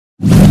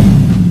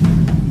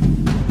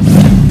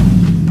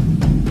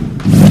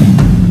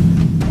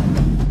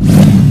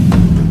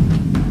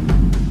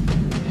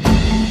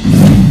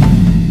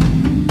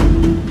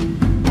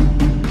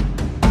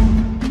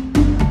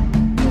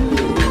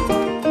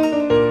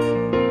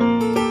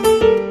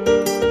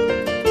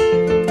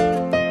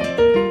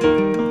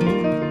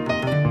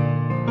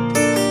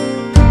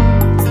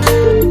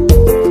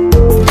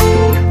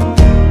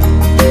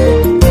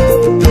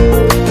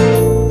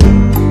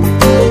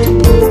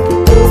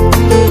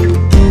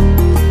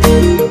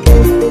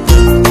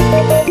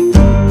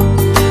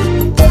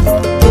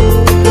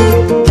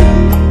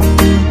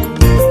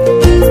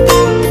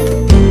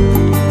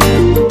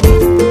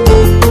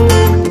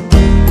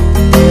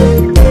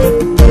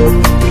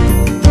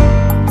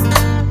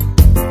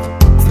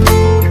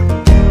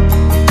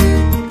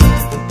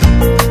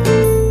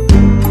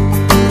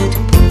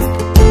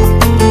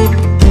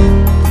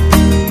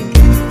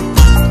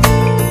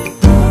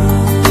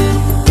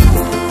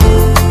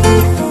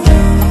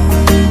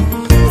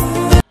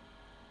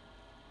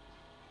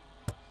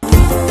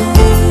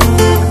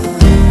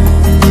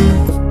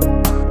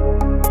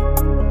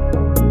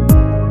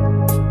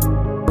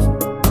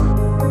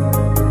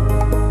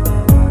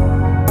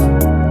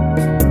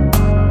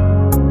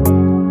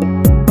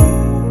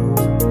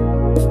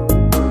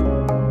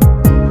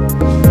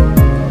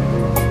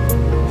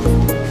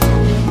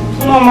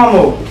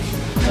Mama,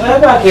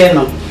 ebe a ka ị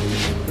nọ.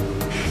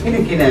 Gịnị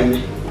ka ị na-eme?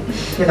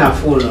 Ị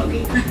na-afụ ụlọ gị.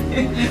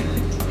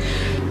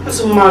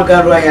 Asị mma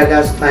garuo ahịa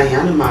gaa zụta ihe,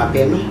 ana m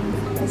abịa nọ.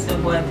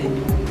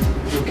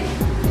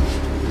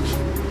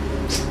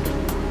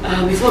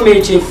 Before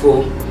me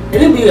chefuo,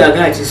 ele ị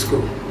ga-agaghachi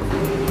school?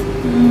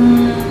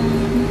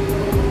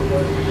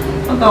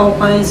 Ọ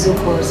ga-awụkwa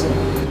izuụka ọzọ.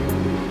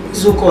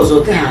 Izuụka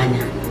ọzọ te ha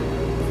anya.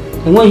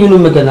 Enweghị unu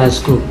mega na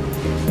school.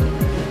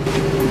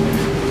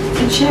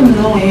 Eche m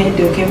na ọ nwere ihe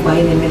dị oke mkpa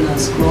anyị na-eme na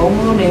school. Ọ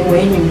bụrụ na enwe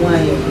enyi m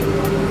nwaanyị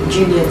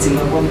Juliet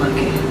ga-agwa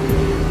maka ya.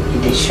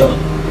 Ide sure.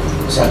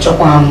 So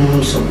achọkwa m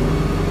nsogbu.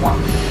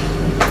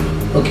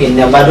 Okay,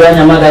 na gbado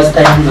anya mmadụ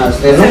zụta ihe na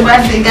zụta.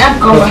 Sebasti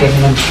ga-akọwa. Okay,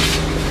 no.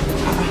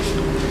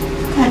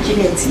 Ka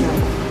Juliet na.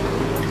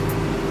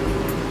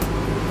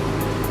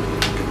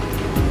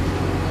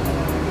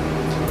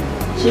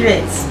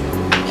 Juliet,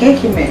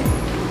 keki me.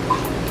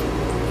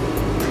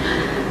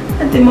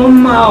 Ade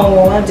mama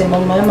o, ade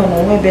mama ema na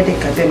onwe be de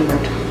ka be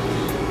mmadụ.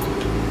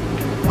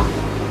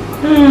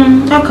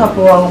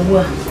 Akapụwa ugbu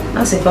a,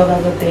 a sị ka ọ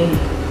ga-gote ihe.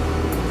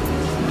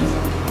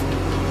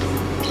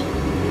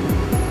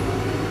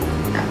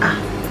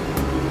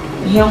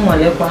 Ihe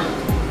nwalekwa.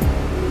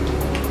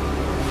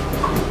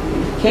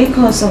 Ka ike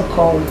ọsọ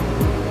nke ọnwụ.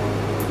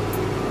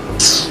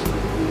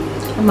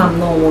 Ama m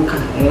n'ọnwụ ka,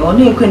 ọ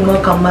na-ekwe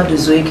nnọọ ka mmadụ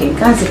zuo ike,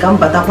 nke a sị ka m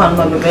batakwa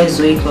nnọọ bebe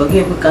zuo ike, ọ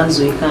ga-ekwe ka m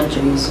zuo ike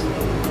achọrọ izu.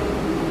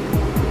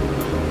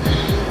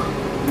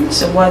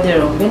 Nsogbu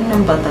adịrọ, mgbe nne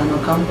m bata nọ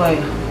ka m gwa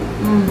ya.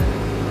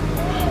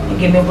 Ị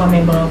ga-emekwa m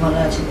ịgbara ọgbara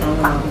achịta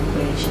nwa akwụkwọ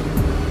echi.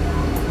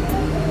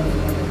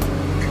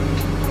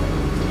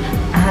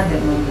 Aha dị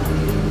m mma.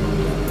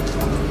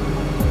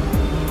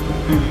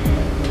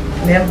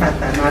 Mgbe m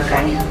bata n'aka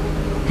ya,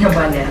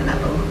 ịgbalị ala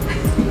o.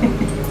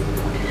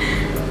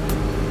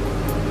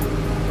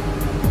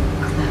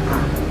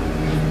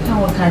 Ka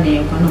nwoke a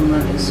na-enyekwa na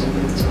mmadụ nsogbu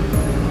otu.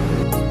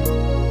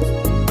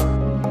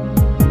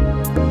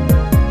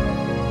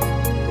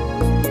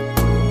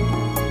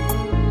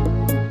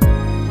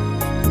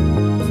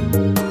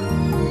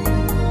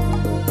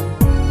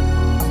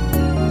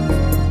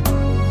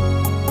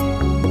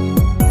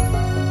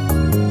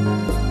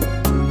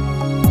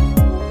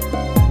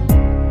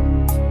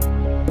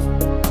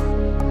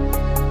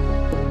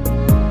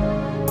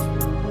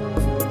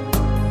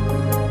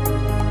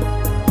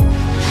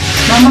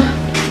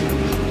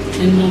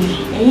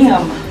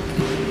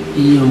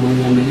 Iyo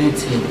mama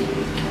melete.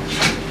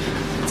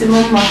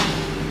 Mama,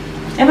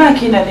 ebe a ka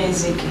ị nọ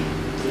n'ezike?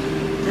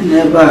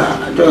 Ebe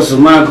a just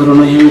ma gụrụ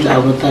na ihe m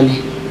ga-agụtali.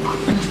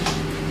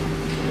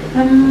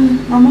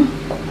 Mama,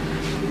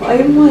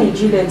 onye nwaanyị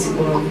Juliet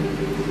kpọrọ m.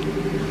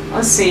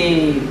 Ọ sị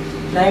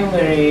na anyị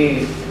nwere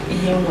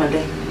ihe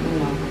nwale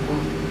n'ụlọ akwụkwọ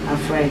na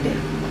Friday.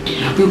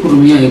 Akwụkwọ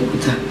m ya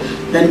ekwuta.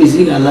 That means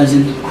ị ga-alazi.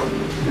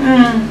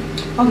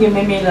 Ọ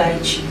ga-eme m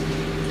ịlaghachi.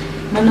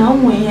 Mana ọ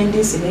nwere ihe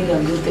ndị si na ị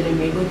ga-agotere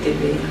m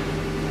egotebe ya.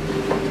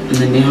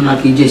 Nne m na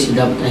ka ije si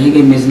dapụta ihe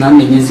ga-emezi na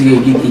na-enyezi gị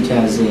ego ije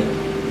azụ ya.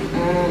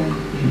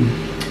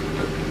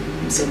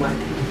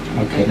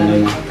 Okay, nne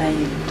m.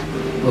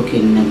 Okay,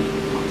 nne m.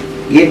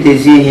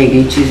 Ga-edezi ihe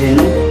ga-echizi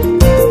nụ.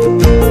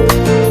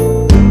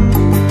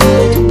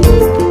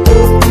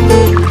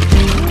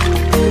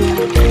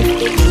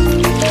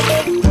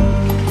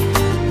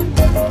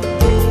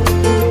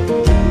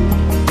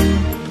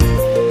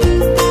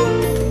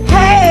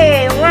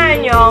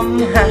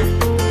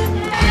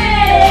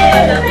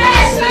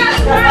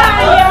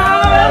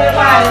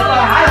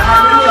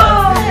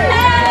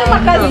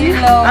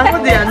 Aku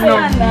dia no.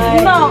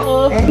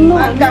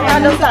 Enggak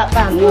ada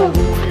satan. Oh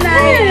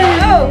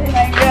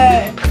my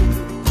god.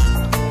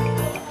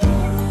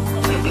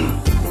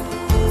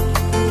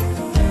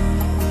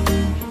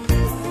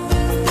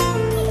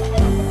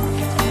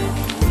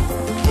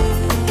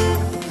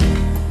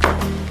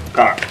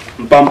 Ka,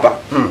 mpampa.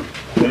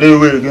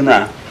 Lewe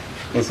gina.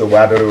 Nso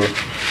wadoro.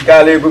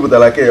 Gale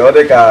bubutala ke o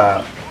de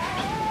ka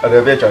o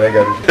de be chore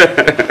garu.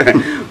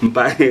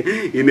 Mpa,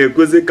 ị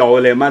na-ekozi ka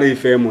ole mara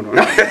ife mụrụ.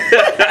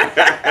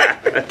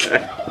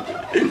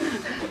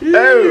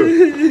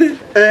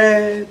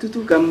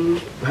 Tutu ka m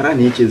bara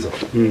na iche nzọ.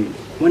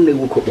 Nwanne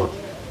gị kpọrọ.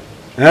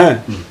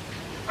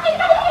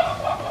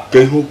 Ka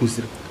ihe o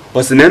kwụsịrị.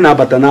 Ọ sị na ị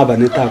na-abata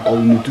n'abalị taa ka ọ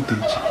n'ụtụtụ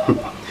echi.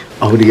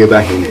 Ọ hụrụ gị ebe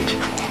ahụ ị na-eche.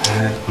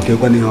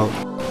 Nkekwa n'ihe ọ.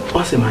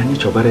 Ọ sị ma anyị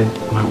chọbara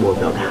ma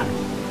agbọghọbịa ọ ga-alụ.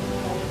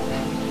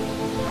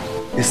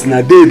 Ị sị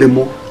na deede m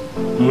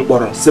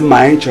mkpọrọ sị ma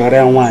anyị chọrọ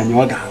ya nwaanyị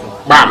ọ ga-alụ.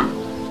 Bam!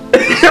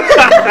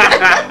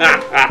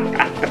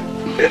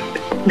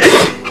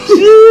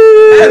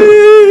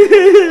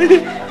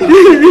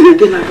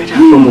 Nke na-akacha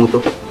atọ m ụtọ.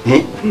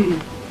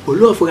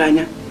 Olee ọfụghị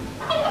anya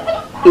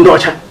ndị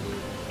ọcha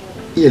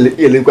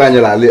elekwa anya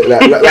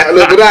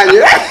n'obodo anyị.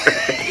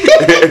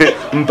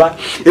 Mpa,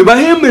 ebe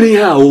ihe mere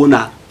ihe ahụ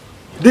na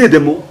deede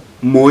m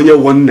ma onye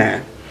wụ nna ya.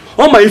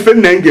 Ọ ma ife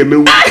nna m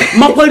ga-emewu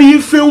makwara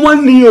ife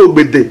nwanne ya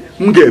ogbede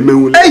m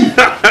ga-emewu.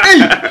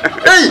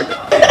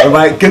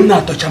 Nke m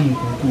na-atọcha m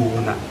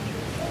ukwuu na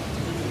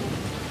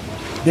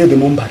deede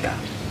m mbata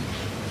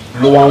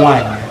lụwa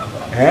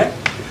nwaanyị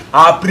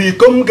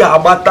Apricom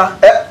ga-agbata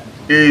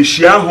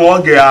eshi ahụ ọ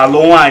ga-alụ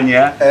nwaanyị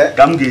ya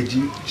ka m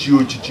ga-eji chi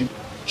ochichi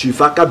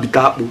chifa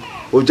kabita akpụ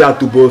oje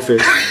atụba ofe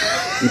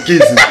nke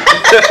izizi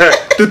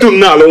tutu m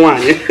na-alụ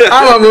nwaanyị.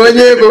 Ama m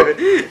onye ego.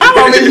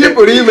 Ama m ihe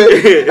pụrụ ime.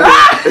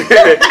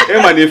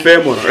 Ịma na ife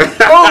mụrụ.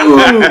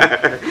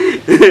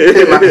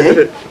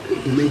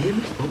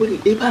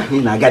 Ebe ahụ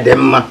ị na-aga dị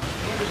mma.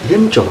 Ihe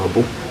m chọrọ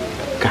bụ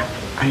ka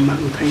anyị mara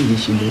ụta anyị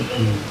ga-esi mee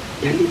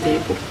ya leta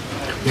ịpụ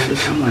ya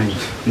leta nwaanyị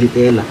leta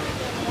ịla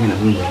ya na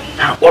nwunye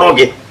ha kpọrọ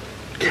gị.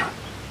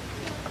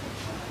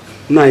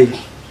 Nna anyị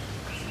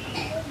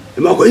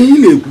makwa ihe ị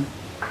na-ekwu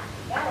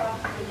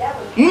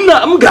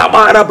nna m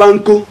ga-agbaghara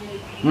banko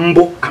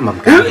mbụ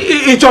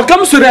ịchọ ka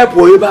m soro ya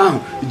pụọ ebe ahụ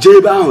jee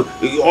ebe ahụ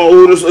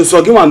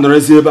sọ gị nwa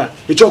nọrọzi ebe a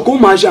ịchọ ka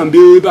ụmụaja mbe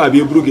ebe a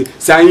bịa buru gị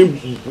si anyị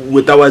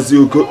wetawazi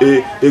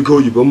ego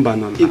oyibo mba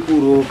nọ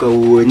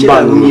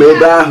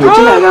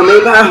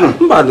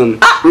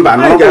mba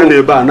na ga na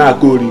ebe a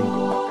na-aka ori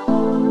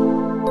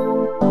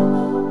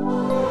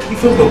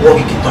ife mgbegbo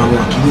gị kịta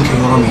nwa ka nwoke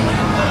yọrọ m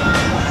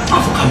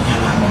afọ ka m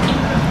bịara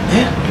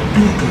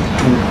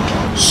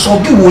sọ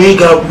gị wee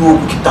ga-abụ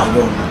okwu kịta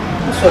yọrọ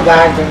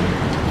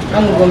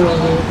anụgo m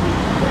ihe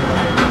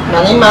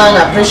mana ịmara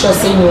na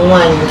precious enyi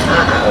nwaanyị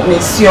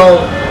na-esi ọnwụ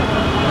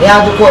ya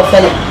adịkwa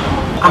ofele.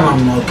 Ama m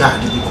na ọ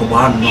ga-adị biko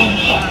gbaa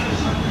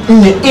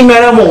nnọọ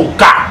imere m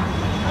nke a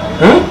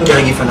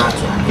njere gị fe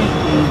na-atụ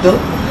ndo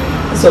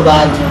nsogbu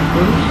adị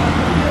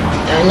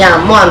anya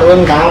mụ anụrụ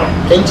m ga-awa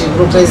ka m ji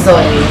bụrụkwa ezi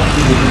ọyị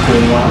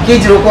ka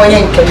ijirikwa onye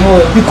nke m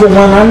biko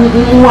nwa na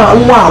nwa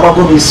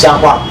agbago m isi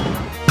akwa.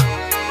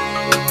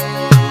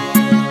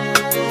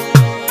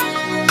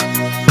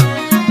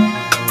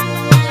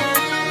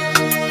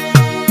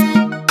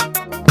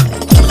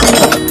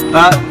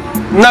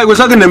 Nna igwe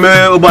sọ gị na-eme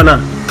ụgbana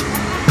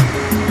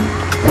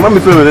ma m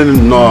ife mere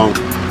nnọọ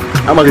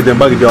amagide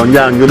mgbagide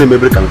ọnya anyị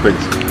na-emebere ka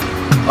mkpenti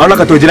ọ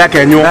nọkọta ojiri aka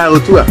enyo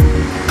otu a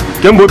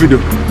kemgbe o bido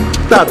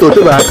taata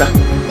otebe aka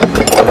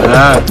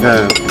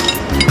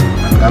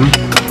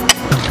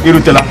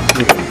irutela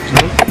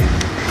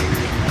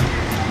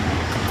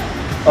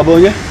ọ bụ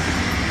onye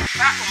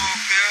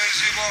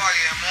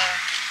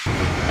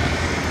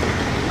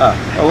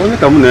ọ bụ onye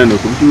ka m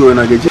na-enokwu mkpụrụ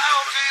na ga-eji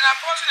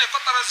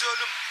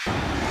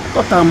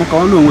kọta maka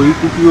ọnụ onwe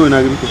ikuku ihe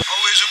na gị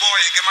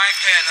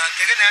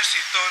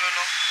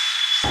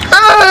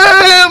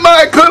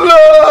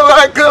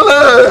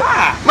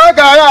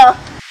maka ya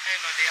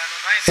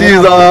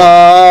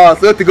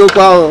Sizọs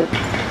otigokwa ahụ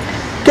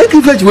keke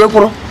ife ji wee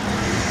kwụrụ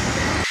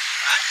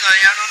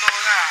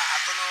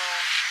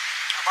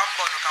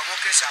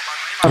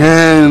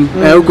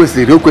o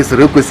kwesịrị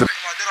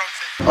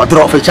ọ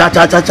dịrọ ofe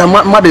chachachacha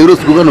mmadụ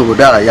erosigogo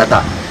n'obodo a ya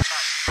taa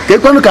ka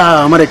ekwenụ ka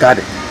Amerịka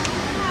dị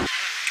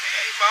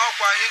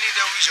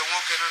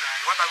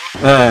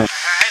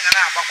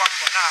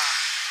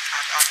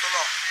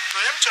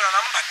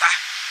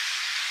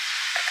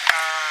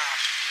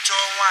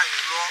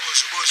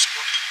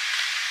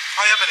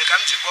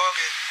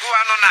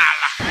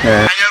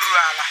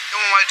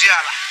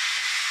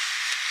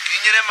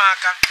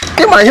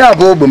ịma ihe a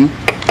bụ ogbe m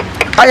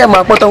anya ma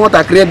akpọta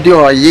nwatakịrị dị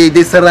oyi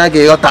desara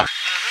gị ghọta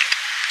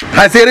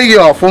haziere gị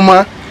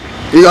ọfụma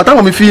ịghọta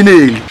ma ife ị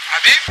na-eri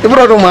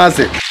ịbụrụ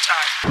ụmụazị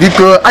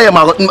biko anya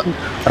ma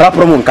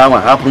rapụrụ m nke anwa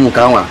hapụrụ m nke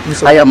anwa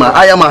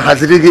anya ma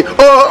haziri gị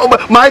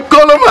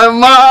Michael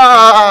mama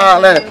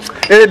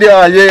ịdị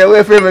oyi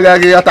wefe emega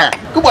gị ghọta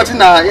ụbọchị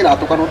na ị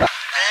na-atụkwa n'ụta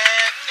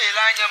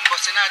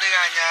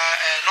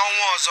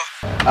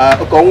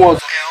oke ọnwa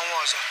ọzọ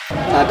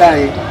na-aga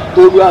anyị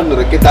toru a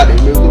nụrụ kịta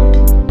na-emego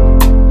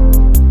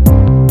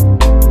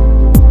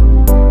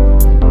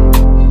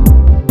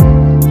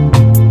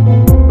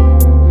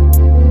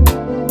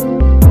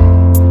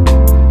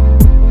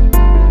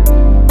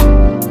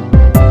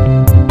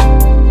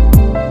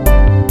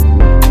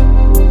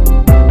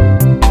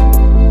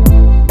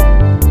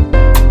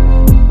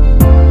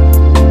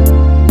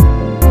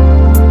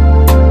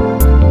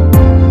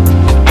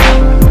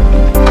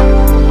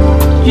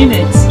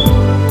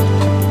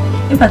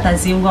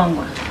batazi ngwa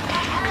ngwa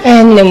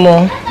nne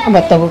m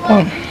abatagokwa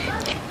m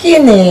ka ị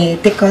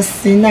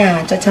na-etekọsị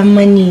na-achọcha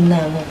mma niile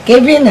ahụ ka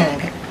ebe ị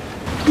na-aga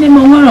nne m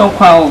nwere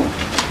ọkwa o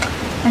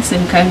asị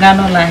m ka m gaa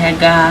n'ụlọ ahịa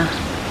gaa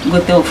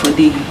gote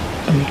ụfọdụ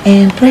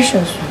ihe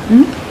precious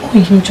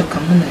ihe m chọ ka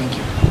mụ na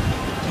gị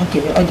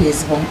ọ dị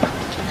ezigbo mkpa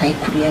na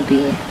ikwuru ya bụ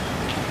ihe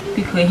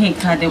biko ihe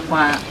nke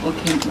adịkwa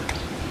oke mkpa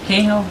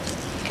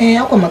ka ihe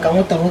akwa maka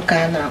nwata nwoke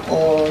a na-akpọ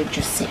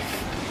Joseph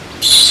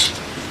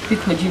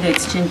biko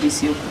Juliet change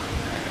isiokwu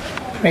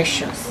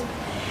Precious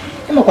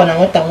ịmakwa na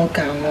nwata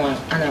nwoke anụ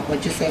a na-akpọ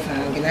Joseph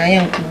ahụ gị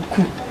n'anya nke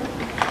ukwuu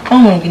ọ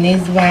hụrụ gị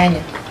n'ezigbo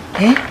anya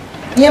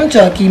ihe m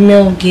chọrọ ka ime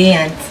oge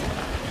ya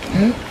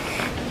ntị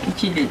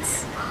Juliet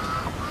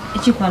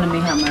echekwana m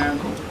ihe amara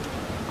gị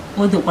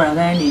o dokwara gị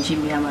anya na-eji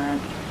m ihe amara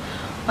gị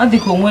ọ dị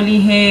ka o nwere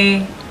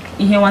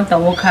ihe nwata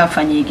nwoke a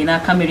fanyere gị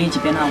n'aka mere iji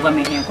bịa na-agwa m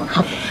ihe gwa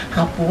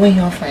hapụ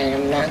ihe ọ fanyere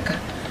m n'aka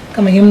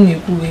kama ihe m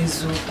na-ekwu bụ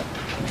eziokwu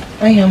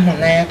ihe m hụrụ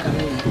n'anya ka m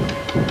na-ekwu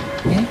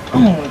ọ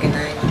hụrụ gị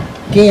n'anya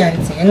gee ya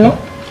ntị nụ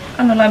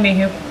anụla m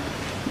ihe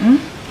m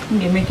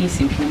ga-eme ka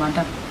isi kwu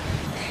mata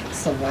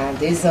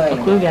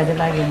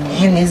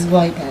ihe na ezigbo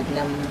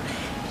ga-adịla mma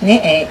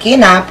ka ị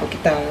na-apụ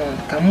kịta nwa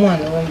ka mụ na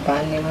onwe mba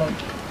nne m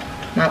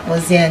ma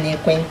kpọzie ya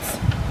n'ekwentị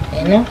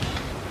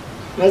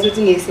mazụtụ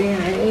ga-esi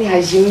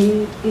nhazi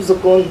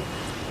nzukọ ụlọ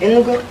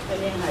enugo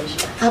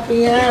hapụ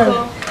ya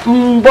ahụ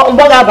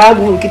mbọ ga-aba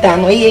agbụ nkịta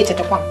anọ ihe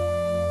echetakwa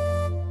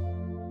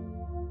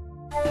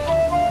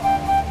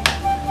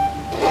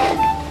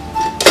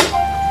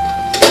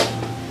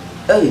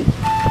Hey.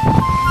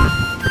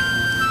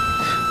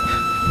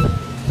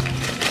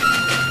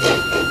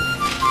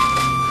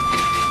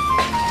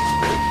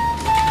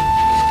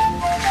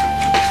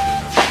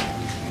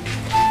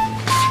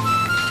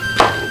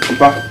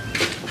 Mpa,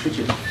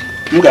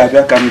 m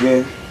ga-abịa ka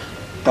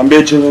mbe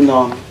echere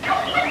na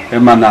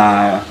ịma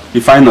na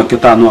ife anyị nọ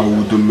kịta anụ ahụ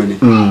udu mmiri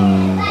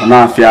ọ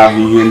na-afịa ahụ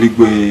ihe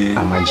eluigwe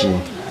amaji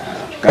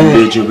ka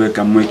mbe ejebe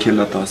ka m nwee ike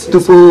lọta ọsịsọ.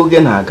 Tupu gị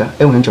na-aga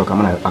enwere nchọ ka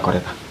m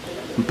na-akpakọrịta.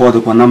 Mpa ọ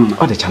dịkwa na mma.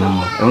 Ọ dịcha na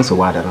mma,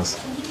 nsogbu adịrọ nsọ.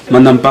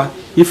 Mana mpa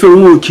ife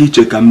nwa oke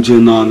iche ka m jee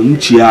n'ọnụ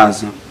nchi ya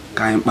azụ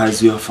ka anyị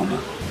kpazie ọfụma.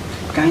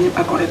 Ka anyị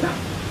kpakọrịta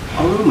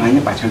ọ bụrụ ma anyị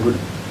kpachagoro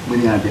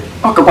mmiri abịa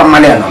ọ kakwa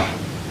mmadụ ya nọ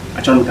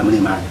achọrọ m ka mmiri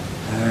ma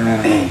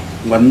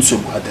ngwa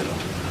nsogbu adịrọ.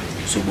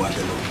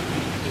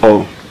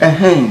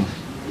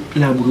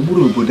 Na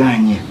gburugburu obodo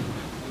anyị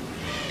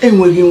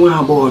enweghị nwa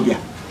agbọghọbịa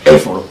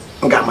ịfụrụ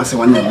ga-amasị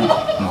nwanne m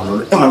ma ọ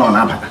lụrụ ịma na ọ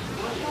na-abata.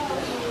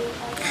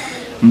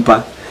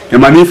 Mpa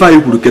ịma na ife anyị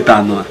kwuru kịta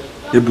anụ a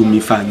ebu m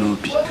ife a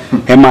n'obi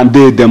ịma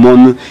dede m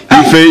ọnụ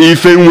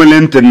ife nwere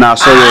ntị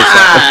na-asọ ya ụsọ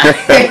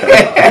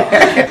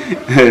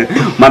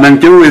mana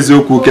nke m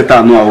eziokwu kịta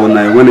anụ ahụ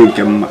na enwere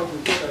nke mma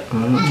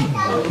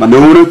mana o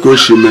nwere ka o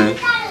si mee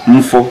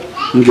mfọ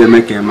m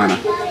ga-eme ka ị mara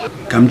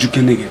ka m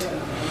jukene gị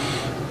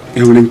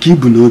enwere nke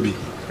ibu n'obi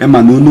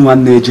ịma na unu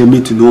nwanne eje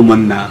miti na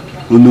ụmụnna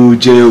unu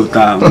jee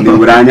ụta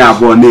na-ewere anya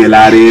abụọ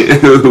na-elegharị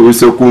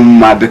usekwu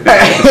mmadụ.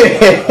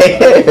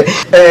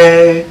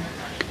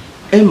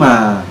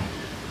 Ịma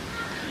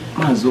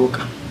maazị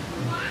ụka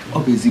ọ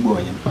bụ ezigbo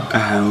onye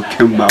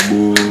oke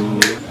mgbagbo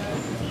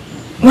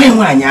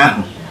nwaanyị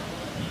ahụ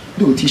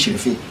dị otu isiri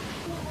fe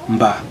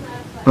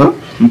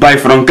mba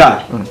ifuru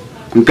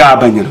nke a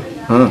banyere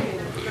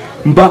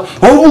mba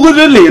ọ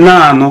bụgodole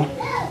na-anụ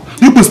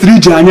ị kwesịrị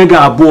iji anya gị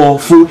abụọ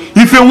fụ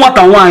ife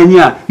nwata nwaanyị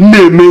a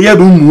na-eme ya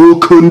na ụmụ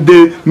nwoke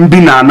ndị mbi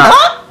na ana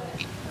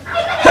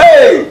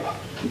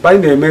mba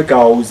anyị na-eme ka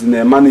ozi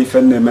na-eme na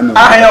ife na-eme na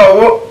ahịa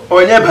ọwụ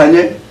onye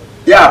banye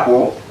ya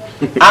pụọ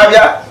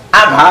abịa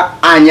aba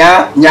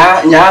anya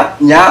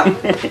nya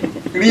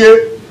rie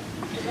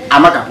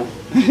amakapụ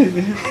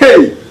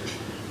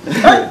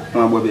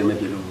nwa agbọghọ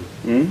emebiri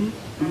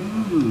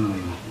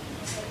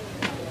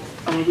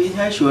ọ bụ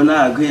ihe a chụọ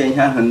na-agụ ya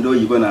ihe ahụ ndị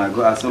oyibo na-agụ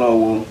asụrụ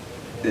ọwụ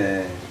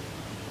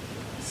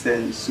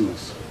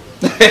sensus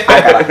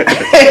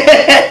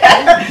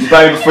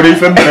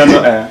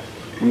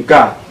nke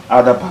a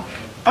adaba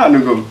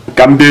anụgo m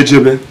ka m bee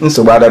jebe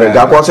nsogbu adịrị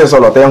ga-akwa ọsịsọ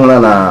lọta ịhụna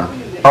na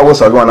ọ bụ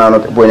sọ gị na anụ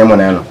bụ onye mụ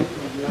na ịnọ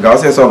ga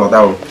ọsịsọ lọta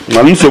ahụ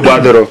ma nsogbu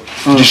adịrọ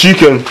jishi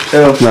ike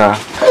na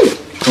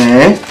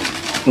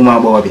ụmụ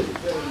agbọghọbịa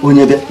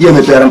onye bịa ya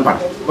emepere mpara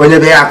onye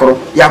bịa ya akụrụ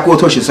ya kwụ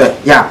otu osisi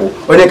ya akwụ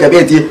onye ka bịa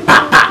etinye pa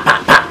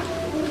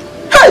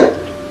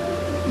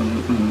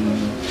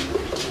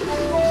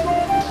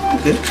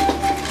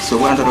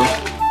nsogbu adịrọ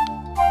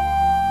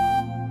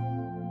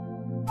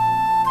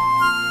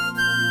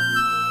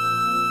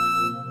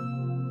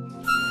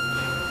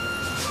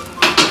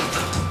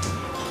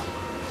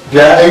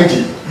bịa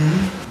eji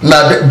na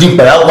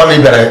dimkpa ya akwụkwọ na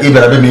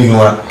ịbịara be m ihi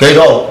ụra ka ị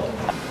gaọ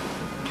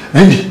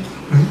eji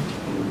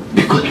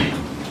biko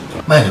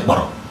maanyị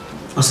kpọrọ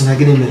ọ sị na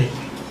gịnị mere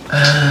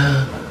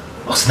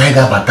ọ sị na ị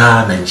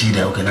ga-abata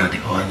Naịjirịa oge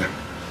na-adịghị anya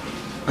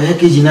onye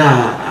ka eji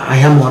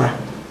na-ahịa m ụra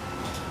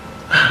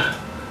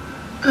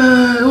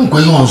nkwa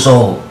ihe ọzọ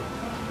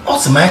ọ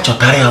sị ma ya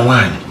chọtara ya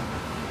nwaanyị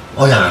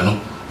ọ ya anụ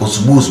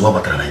ozugbo ọ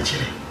batara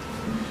Naịjirịa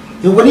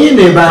enwere ihe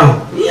na-ebe ahụ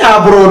ihe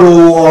abụrụ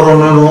ọrụ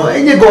nụrụ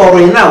enye gị ọrụ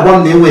ị na-agwa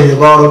m na enwere gị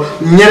ọrụ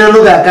nyere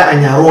n'oge aka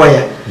anyị arụọ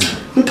ya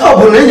nke ọ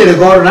bụrụ na e nyere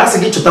gị ọrụ na asị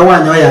gị chọta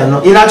nwaanyị ọya anọ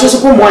ị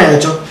na-achọsịkwa ụmụ ọya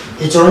achọ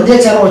ị chọrọ ndị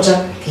chara ọcha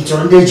ka ị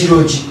chọrọ ndị ejiri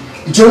oji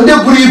ị chọrọ ndị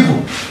buru ibu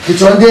ka ị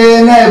chọrọ ndị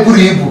na-eburu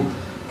ibu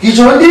ka ị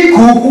chọrọ ndị ike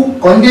ukwu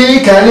ka ndị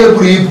ka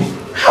na-eburu ibu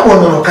ha bụ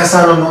nọrọ kasa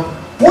nụnụ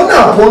pụọ na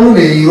apụọ nụ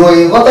na-eyiri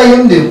oyi ghọta ihe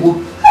m na-ekwu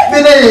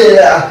ebe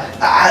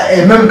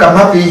na-eme m ka m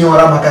hapụ ihe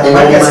ụra maka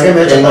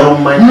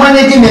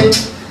mmanya gịnị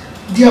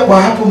di akpa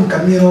hapụ m ka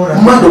mmiri ụra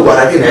mmadụ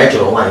gwara gị na ya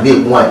chọrọ nwaanyị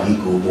na-ekwu nwaanyị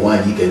ike bụ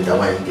nwaanyị ike nta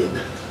nwaanyị ike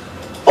nta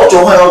ọ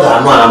chọrọ nwaanyị ọ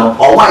ga-anụ anụ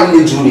ọ nwaanyị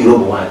na-ejuru n'iro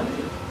bụ nwaanyị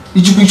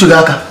ijikwa icho gị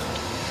aka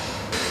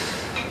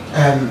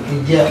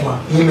di akpa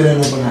ihe mere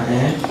n'ụbụ na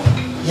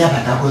ya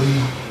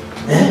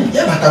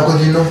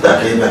batagodi nụ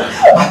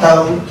bata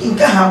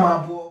nke ha ma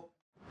abụọ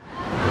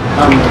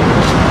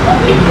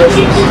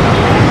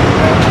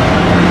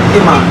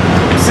ịma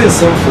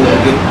sinsi m fụrụ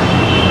gị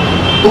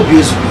obi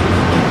ezugbo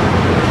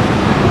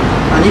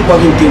anyị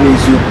gwaghị nke bụ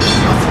eziokwu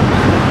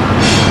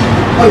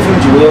ọ ife m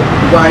ji wee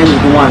gwa anyị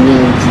bụ nwaanyị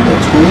nwe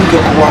Juliet ka onye nke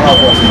kọwara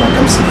agwa ọfụma ka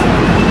m si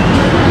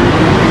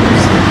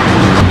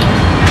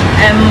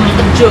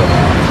Joe,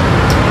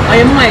 I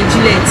am my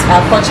Juliet,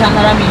 I've got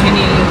another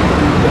million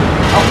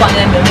of one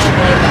and the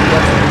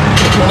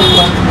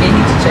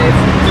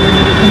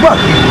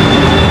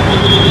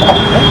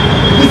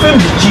Ifem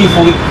the chief,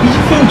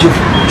 ifem chief,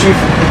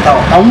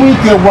 and we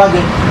get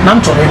wagon,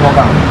 none to him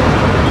about.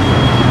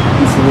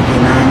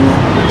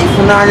 If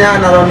Nanya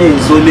and I mean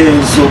so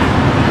late, so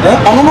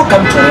I'm not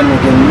come to him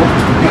again.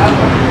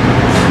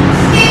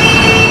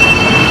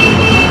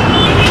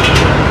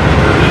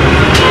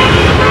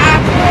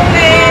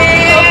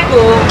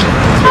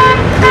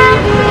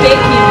 Take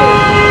him.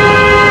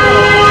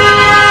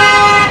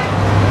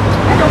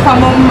 I don't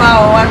come on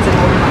now. What's the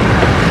woman?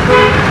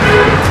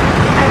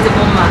 As a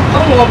woman,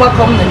 oh, what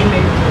come the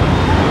name?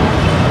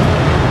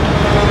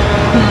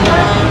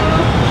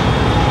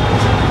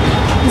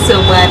 So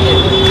bad.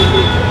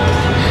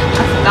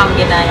 Come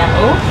get I am.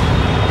 Oh,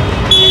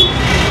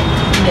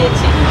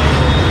 let's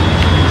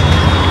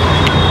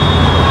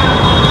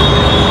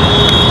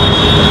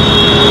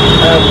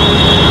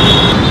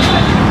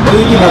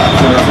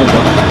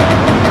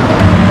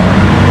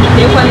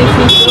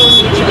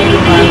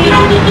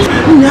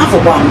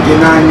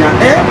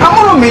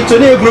I'm going to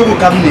make a group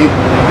come near.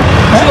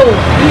 So,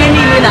 you need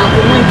to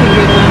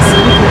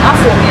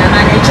after me and I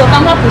shall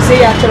come up to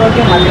say after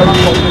again my little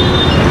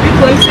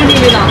because you need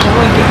to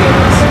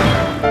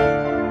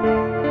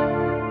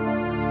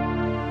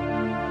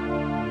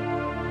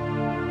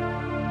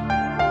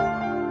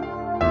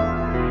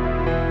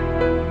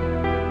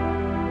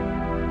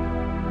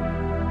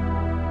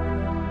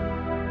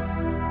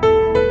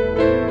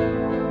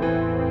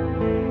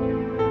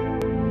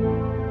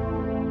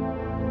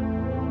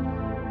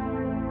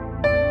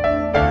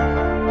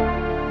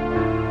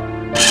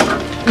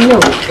No,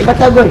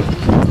 Batago.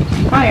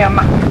 I am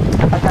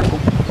Batago.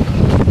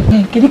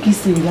 Can you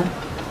kiss you?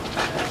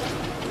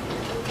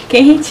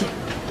 Can hit you?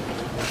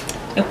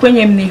 A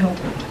queen me home.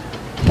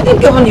 I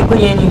think you're only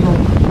going any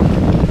home.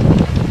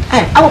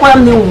 I want to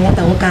know what I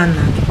can.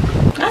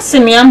 I see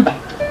me amber.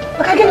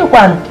 But I get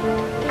one.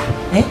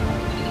 I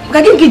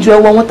can get you a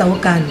what I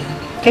can.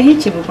 Can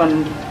hit you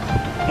upon me?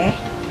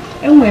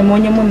 And we're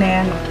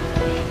Monyamonano.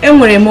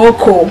 And we're more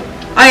cool.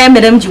 I am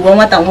Madame Juan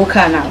what I walk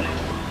now.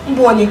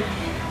 Bonnie.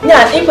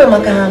 Yeah, if I'm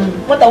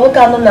what I work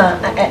on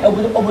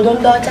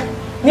Obudon daughter.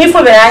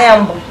 Nifo I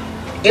am.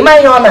 Am I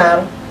your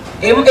now?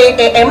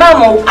 A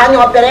mamma, and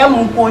your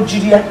peram, poor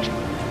Julia.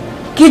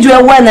 Kid you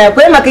a one, I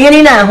pray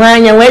Macanina,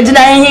 when you're wedding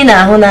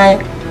Hina, when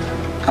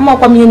I'm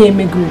up on your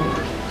name,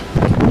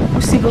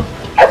 Sigo.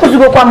 I could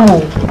go one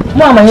more.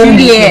 Mamma,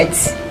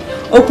 Juliet.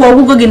 Oh,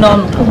 who go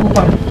on?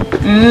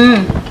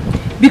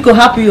 Because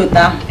happy you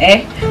that,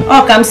 eh?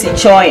 All comes in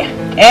choya,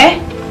 eh?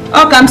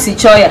 All comes in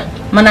choya,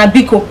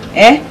 Manabiko,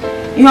 eh?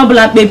 You have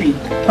black baby,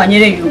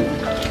 Panyere you.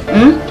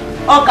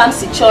 All comes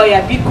to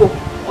choya, biko,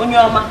 on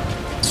your ma.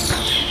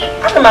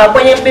 I'm a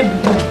baby.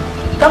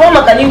 Come on,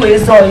 Macani,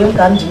 so you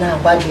come to now,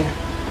 Badia.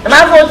 And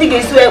I thought he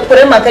is to put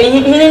him at a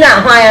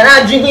high and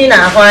I drink in a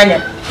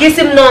high. Kiss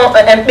him no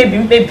and baby.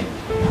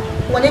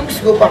 When you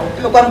go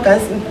come,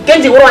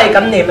 can't you why I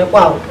come name a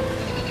wow?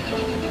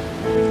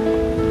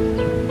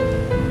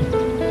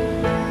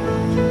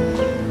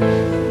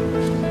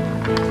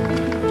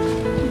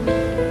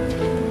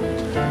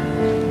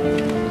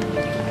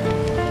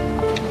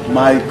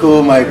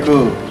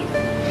 Michael,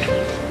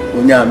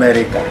 Unya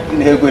America.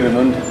 In here, we're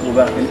going to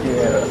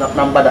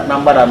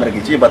number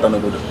American, but on the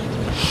good.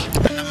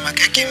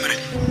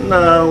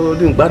 Now,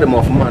 doing bad of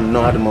man,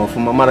 no Adam of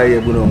Mamma,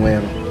 you know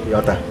where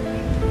Yota.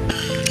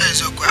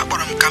 So,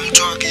 come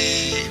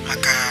jogging,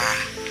 Maca,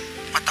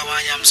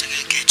 Matawayam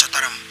singing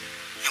Chataram,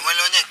 and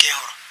well on your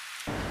care.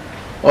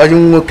 Are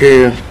you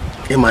okay?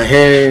 In my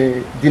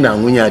hair, dinner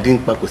when you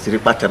didn't pack with the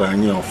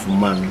pattern of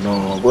man,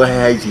 no, go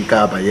ahead, you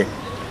can't buy it.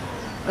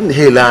 And the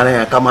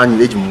Hilary, come on,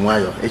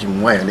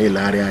 Ejimwire, and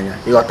Hilary,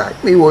 your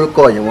type. We will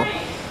call you.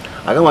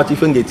 I don't want to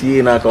finger tea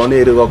in a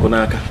corner of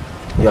Okonaka.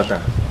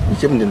 Yota, you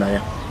shouldn't deny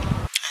it.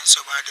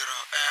 So,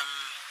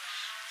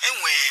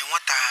 anyway,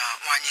 what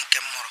one in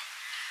Kemoro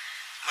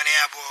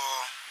Maniabo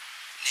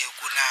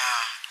Neukuna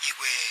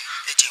Iwe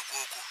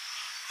Ejewoku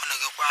on the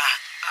Gua.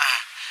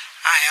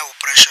 I have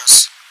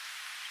precious.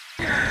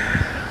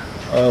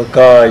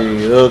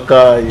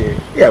 Okay.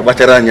 Yeah,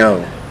 what are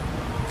you?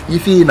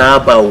 If you na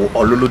about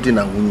or Lulu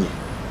na wuni,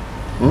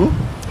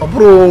 a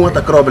bro, what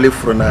a crobble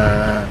from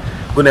a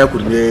gonna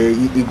could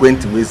be going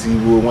to see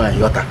one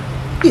yota.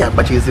 Yeah,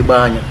 but she's a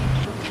banya. I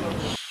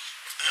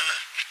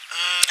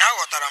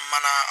got a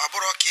mana, a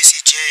bro kissy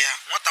chair,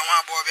 what I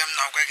want Bobiam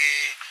now,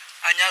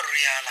 Anya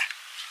Reala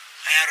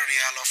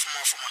of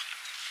Mofuma.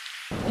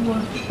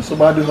 So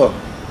bad ho.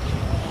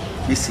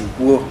 You see,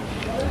 whoa,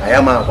 I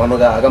am a one of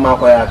the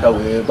Agamaka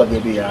way, but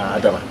maybe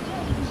Adama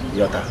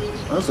Yota.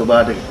 Also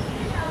bad.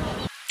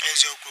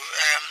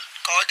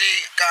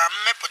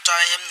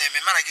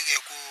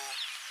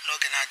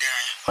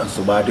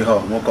 So bad,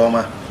 no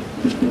coma.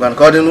 One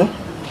cardinal.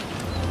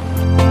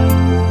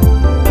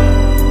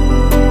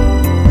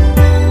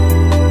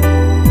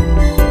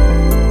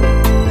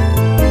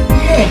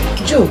 Hey,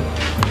 Joe.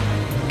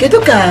 Kedu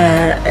ka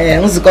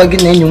nzukọ gị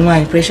na enyi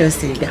nwaanyị Precious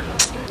ga?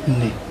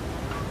 Nne,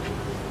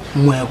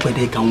 nwa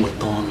ekwede ka m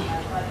weta ọnụ.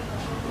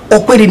 O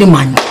kwere dị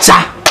ma ncha.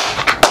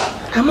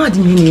 Amadi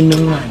m na-eme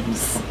nwaanyị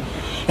isi.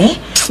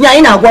 Nya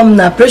anyị na-agwa m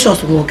na Precious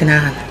bụ nwoke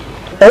n'ala.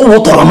 Ọ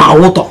wụtọrọ ma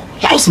wụtọ.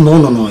 Ya sị na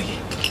ọ nọ n'oyi.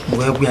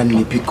 Mgbe egwu ya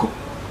nne biko.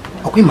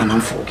 Ọkwa ịma na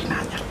mfụ gị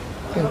n'anya.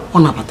 Ọ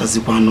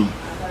nabatazikwa anụ m.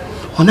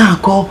 Ọ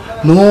na-akọ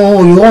na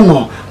oyi ọ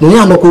nọ na onye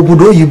anọkwa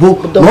obodo oyibo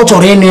na ọ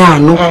chọrọ ịnụ ya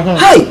anụ.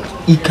 Hai!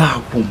 Ike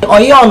akwụ.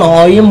 Oyi ọ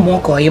nọ oyi mmụọ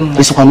ka oyi mmụọ.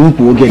 Ịsịkwa na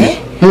ukwu oge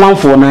nwa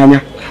mfụ n'anya.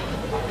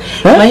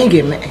 Ma anyị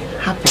ga-eme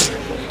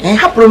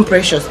hapụrụ m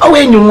Precious. Ọ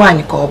wee enyi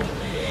nwaanyị ka ọ bụ.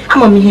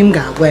 Ama m ihe m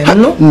ga-agwa ya.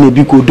 Nne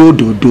biko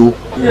dododo.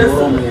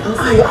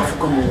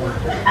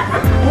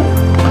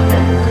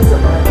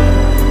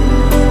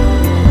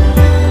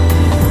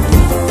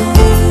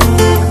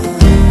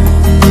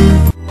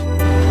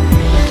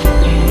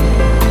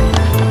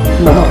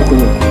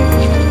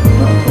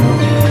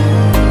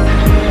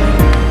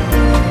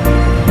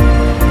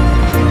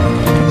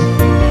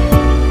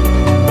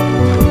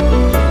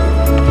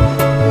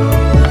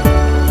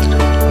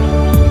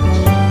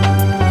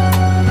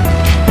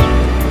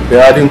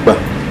 Ya dị mkpa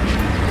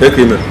ka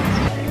ị mere.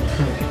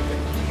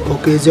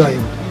 Oke ezi ọyị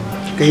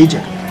ka ije.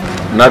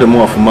 Na-adị m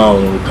ọfụma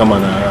kama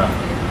na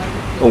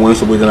o nwere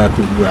nsogbu dị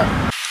n'aka ugbu a.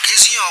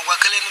 Ezi ihe ọgwa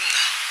kelele m na.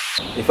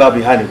 Ife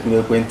abụ ha na-ekwu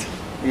n'ekwentị.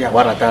 Ya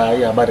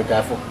agbadịka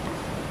afọ.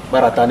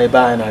 Gbarata n'ebe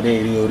anyị na-adị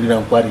eri ori na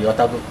nkwari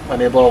ọtago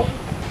mana ebe ọgwụ.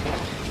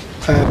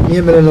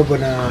 Ihe mere bụ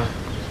na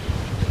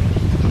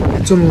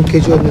etu m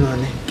nkeji obi nọ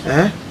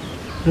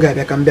m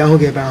ga-abịa ka m bịa hụ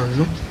gị ebe ahụ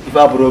nụ. Ife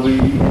abụrụ obi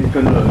ife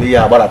nọ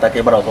ya agbarata ka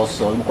ịgbara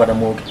ọsọsọ igbukwana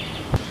m oge.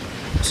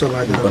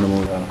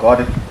 Nke ọ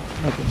dị.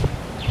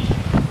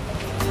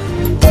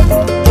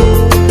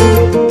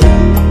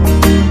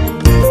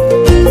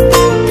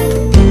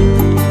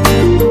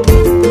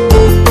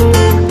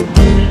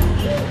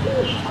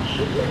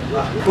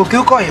 Oke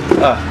ụkọ ya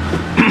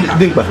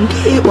dị mkpa.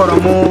 nke ị kpọrọ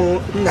m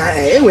na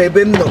enwe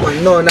ebe m nọkwa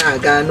nnọọ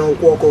na-aga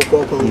n'ụkwụ ọkụ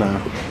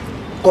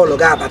kọlụ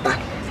gị abata.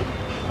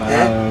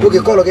 Oge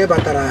kọlụ gị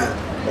batara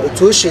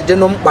otu o si dị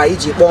nụ mkpa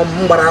iji kpọọ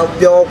m gbara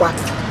bịa ọkwa.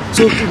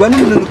 So gwana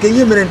m nke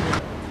ihe mere.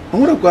 O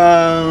nwerekwa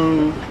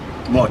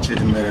mọchị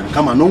dị mere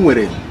kama na o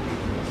nwere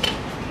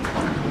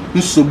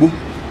nsogbu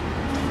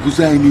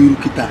guzo anyị n'iru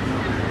kịta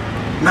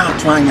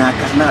na-atụ anya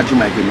aka na-ajụ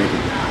ma ga-emege.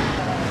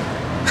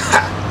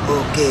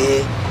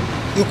 Oke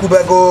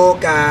ikwubego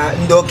ka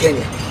ndị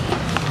okenye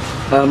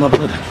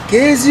ka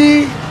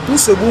ezi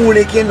nsogbu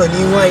nwere ike ịnọ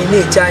n'ihu anyị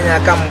na-eche anyị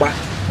aka mgba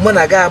mụ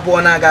na ga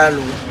abụọ na-aga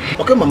alụ.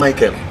 Oke ma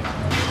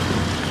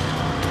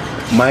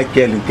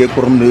Michael nke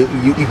kpọrọ m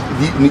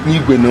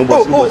n'igwe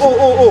n'ụbọchị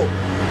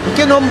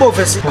nke nọ mba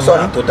ofesi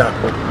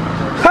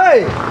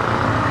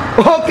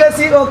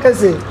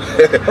okesi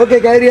oke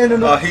ka rie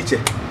nụ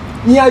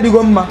ihe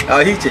adịgo mma.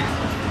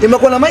 Ị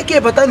makwa na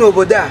Michael bata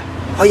n'obodo a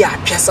ọ ya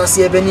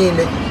apịasasị ebe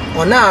niile,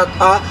 ọ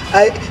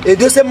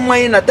na-edose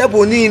mmanya na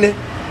tebụl niile,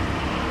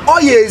 ọ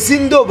ya ezi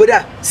ndị obodo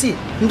a si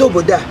ndị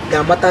obodo a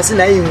ga-amatasị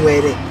na anyị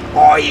nwere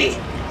oyi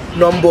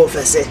nọ mba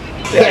ofesi.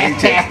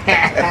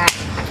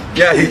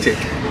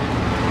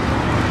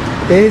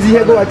 Ezi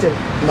ihe gụwache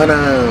mana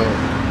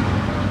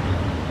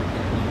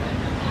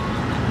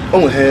o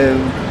nwere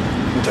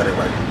nchọrọ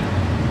ịgwa gị.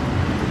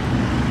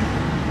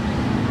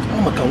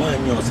 Ọ maka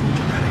nwaanyị ọzọ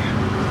nchọtara ya.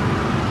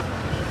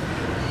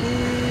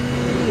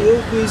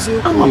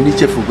 Ama m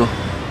n'ichefugo.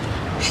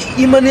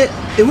 Ị mana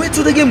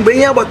enwetụrụ gị mgbe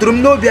ihe agbatụrụ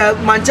m n'obi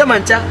ma ncha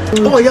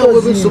ọ ya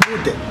nwere nsogbu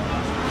dị.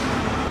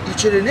 Ị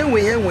chere na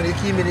enwe ihe nwere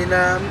ike imere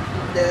na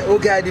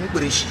oge a dị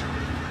mkpirisi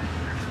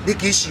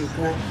dịka isi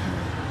kwuo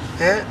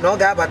na ọ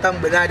ga-abata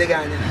mgbe na-adịghị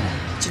anya?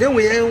 Chere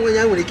enwe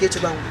ya nwere ike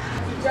ịchịba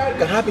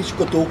ka ha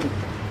bịachikọta okwu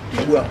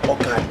ugbu a ọ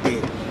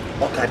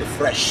ka dị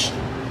fresh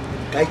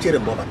ka anyị chere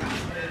mgbe ọ batara.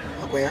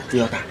 Ọkwa ya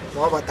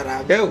ma ọ batara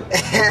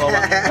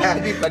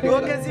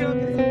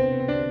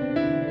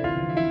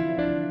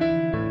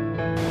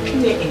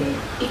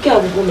ike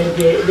agwụgwọ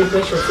mebie ebe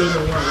Precious enyi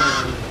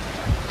nwaanyị.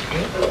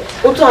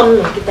 Otu anụ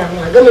na nkịta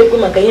nwa aga m ekwu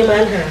maka ihe m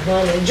na-ahụ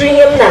anya jụ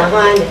ihe m na-ahụ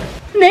anya.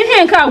 Na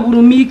ihe nke a gwụrụ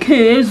m ike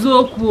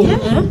eziokwu.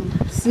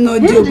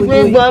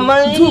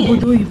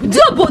 Di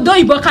obodo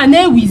oyibo ka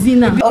na-ewizi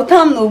na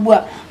ọta m na ugbu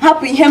a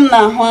hapụ ihe m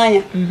na-ahụ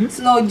anya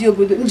si na ọdị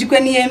obodo njikwa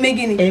n'ihe eme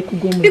gịnị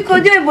biko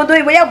dị obodo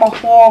oyibo ya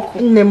gbakwuo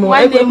ọkụ. Nne m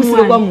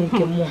ekwesịrịkwa m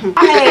nke m.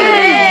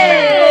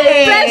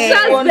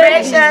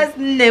 Precious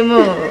nne m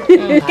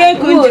nke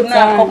kunji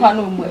na-akọkwa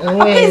n'ugbu a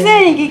ọkụzi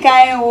enyi gị ka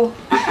anyị wụ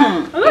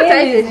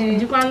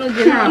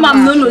ama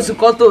m na ụlọ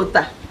zukọta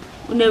ụta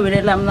unu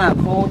ewerela m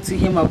na-akọ otu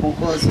ihe ma bụ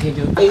nke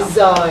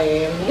ọzọ.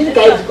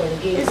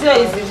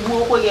 Ezigbo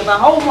okwe gị ebe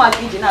ahụ ụmụaka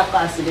iji na-akọ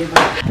asịrị ebe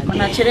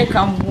mana chere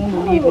ka m gbuo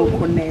unu niile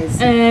okwu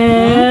n'eze.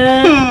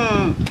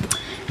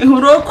 Ị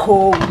hụrụ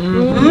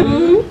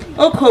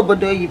oke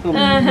obodo oyibo m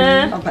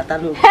ọ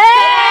batala obodo.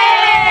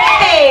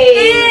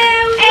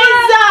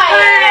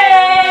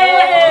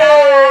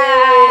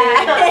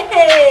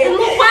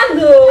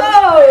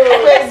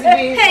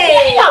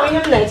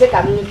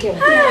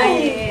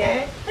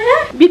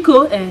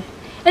 Biko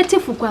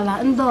echefukwala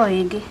ndị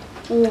ọyị gị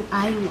wụ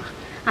anyịwa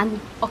and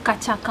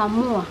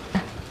Okachakamua.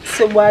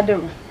 So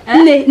badoro.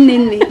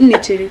 Nne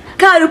chere.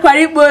 Ka rukwara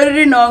ikpo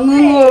oriri na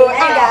ọṅụṅụ.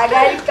 A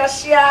ga-aga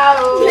ikashia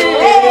o.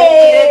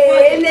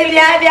 Nne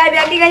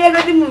bịa kiganye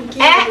godi mu ki.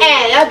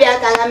 Ya bịa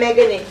ka nga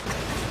megene.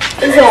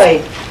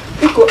 Nzoi.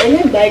 Iko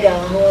enye mba ga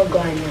ahụ ogo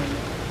anya.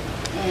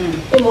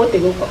 Emo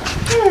otego kwa.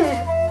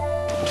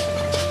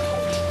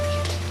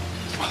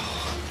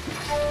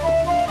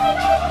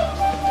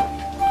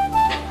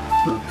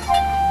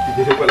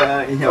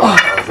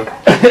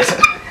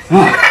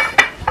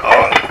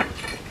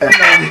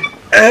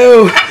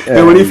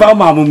 When you found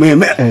my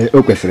mum,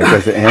 O kwesịrị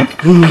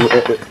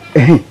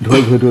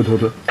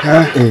do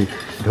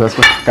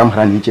come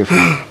hand in chefu.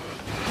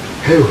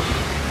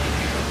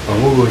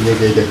 Ọmụgo onye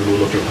ga-ege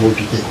n'ụlọ ka o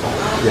pike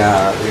ya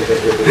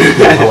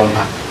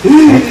awamba.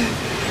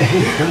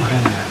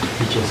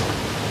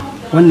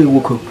 Nwanne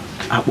nwoke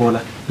akpọọla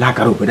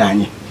lakara obodo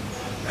anyị.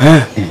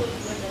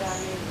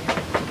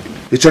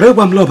 Ị chọrọ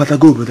ịgwa m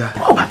lọbatago obodo a?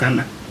 Ọ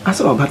batana.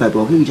 Asị ọ bata bụ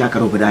ọ gaghị ji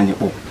akara obodo anyị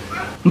kpọ.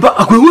 Mba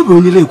akwa enwebe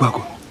onye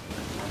na-egwago.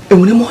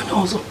 Enwere m onye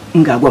ọzọ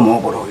m ga-agwa ma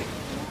ọ bụrụ gị.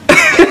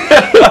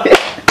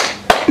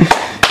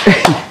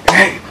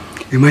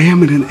 Ị ma ihe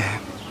mere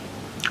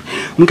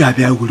m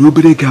ga-abịa were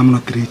obere ego m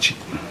nọtara echi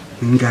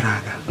m gara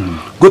aga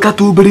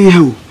gotata obere ihe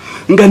o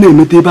m ga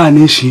na-emeta ebe a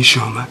na-eshi isi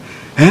ọma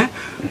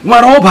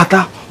mara ọ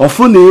bata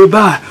ọfụ na ebe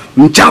a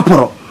m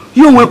chapụrụ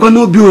ya onwekwa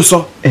n'obi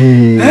ụsọ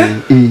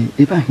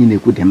ebe ahụ ị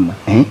na-ekwu dị mma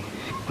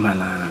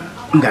mana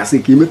m ga-asị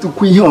ka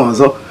imetụkwu ihe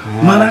ọzọ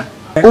mana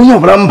onye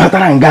ọbụla m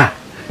batara nga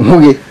hụ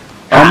gị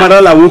ọ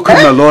marala nwoke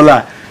nọ n'ụlọ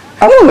a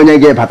abụghị onye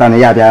ga-ebata na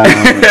ya bịa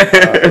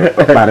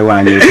kparịwa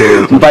anyị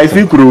mba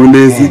ife kwuru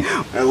n'ezi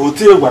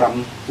otu gwara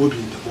m obi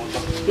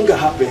m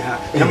ga-ahapụ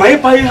ha ma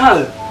ịpa ihe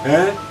a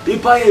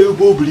ịpa ya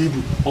ebe o buru ibu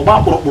ọgba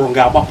kpụrụkpụrụ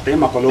ga-agbapụta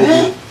ịmakọla obi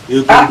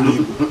ego o buru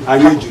ibu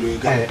anyị juru ego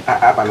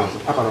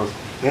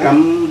ka m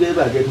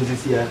ebe a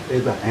ga-ekuzisi ya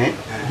ebe a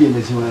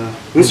ga-emeziwa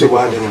nsogbu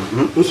adịghị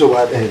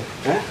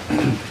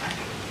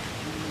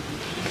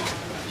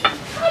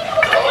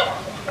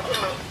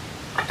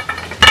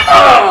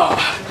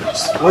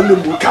nwanne m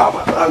nwoke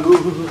abatago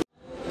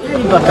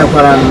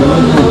batakwara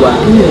n'ugwu a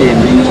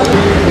na-eme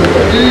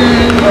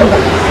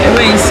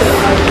enweghị isi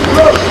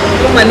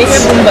mana ihe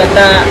bụ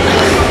mbata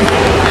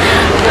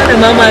ana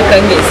m ama aka m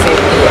ga-esi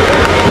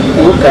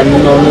nwoke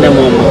nọ nne m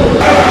ọmụ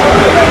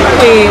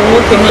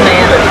nwoke mụ na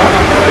ya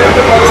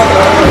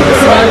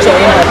si na ọ chọrọ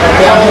ịbata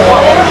bịa hụ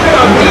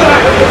ndị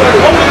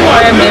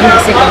onye mere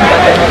mmasị ka m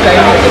bata maka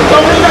ihe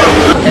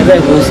ebe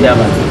ka o si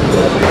abata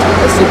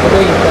o si obodo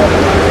oyibo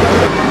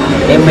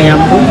eme ya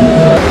mbụ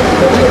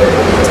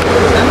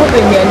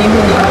ahụbeghị ya n'ihu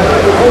na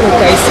ọ bụ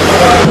ka isi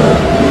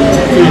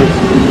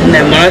nna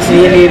m asị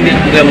ihe niile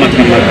ga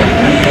maka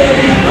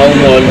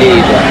ọnwụ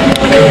ọlaedo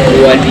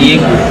ụwa dị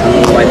egwu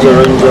ụwa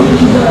jọrọ njọ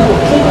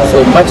so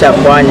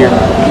kpachapụ anya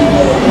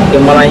ị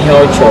mara ihe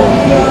ọ chọrọ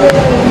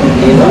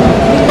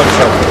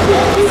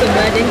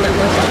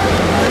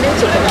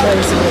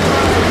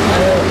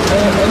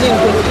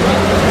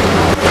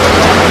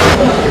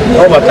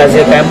ọ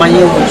batazie ka ịmanye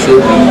egwuchi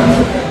obi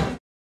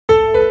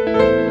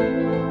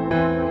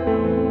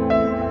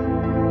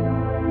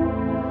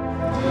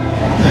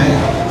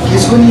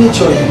onye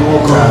chọrọ ịnụ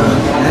ọkụ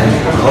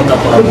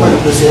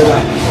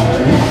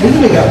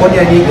ndị ga-akpọnye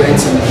ya n'igwe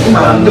ntị ma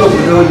ndị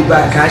obodo oyibo a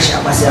ka a si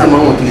agbasị ama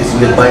nweta esi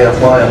mekpa ya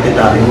kpọọ ya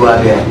dịka ihu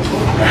abịa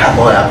ha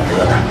kpọọ ya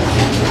pụta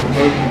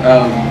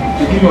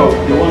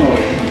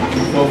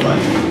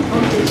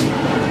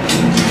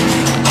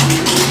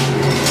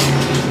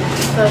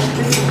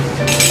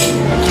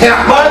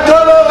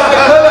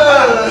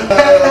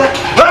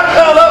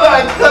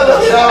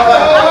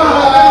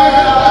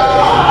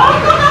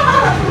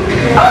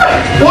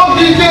What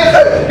did you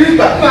do?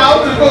 Now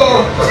to go.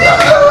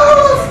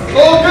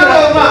 Okay,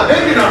 man.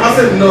 Maybe not. I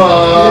said no.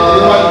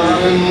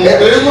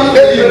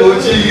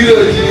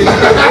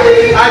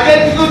 I get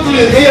to go to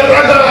the here,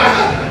 brother.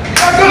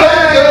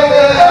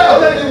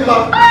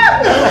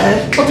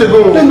 What to go?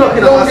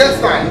 Don't get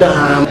started.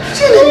 Damn.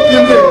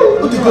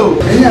 What to go?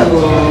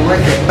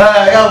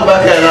 I'm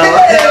back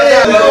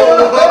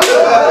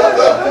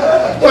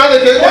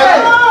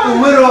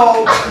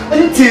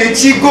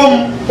Chigum,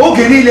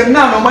 okay, William,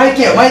 now,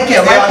 Michael.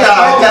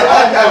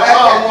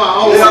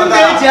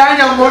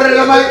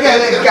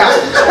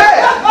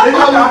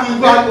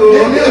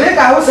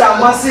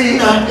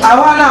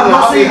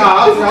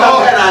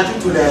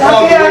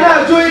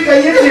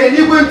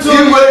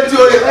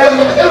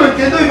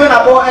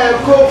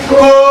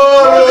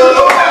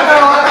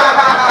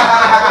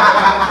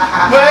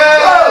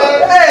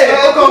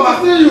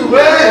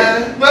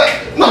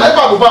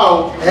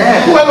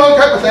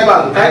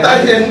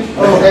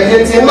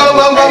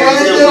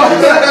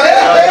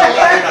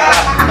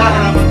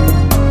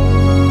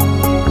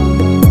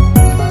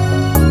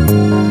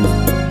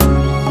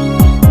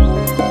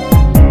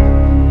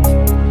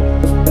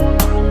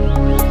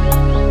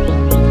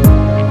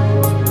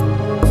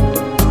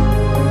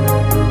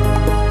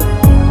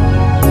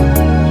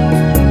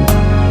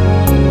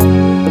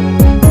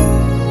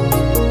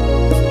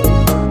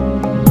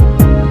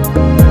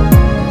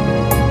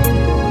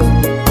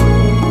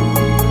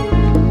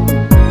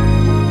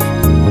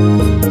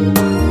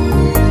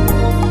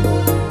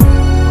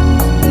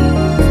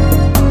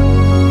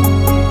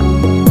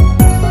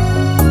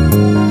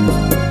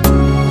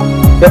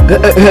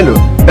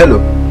 Hello.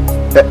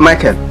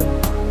 Michael.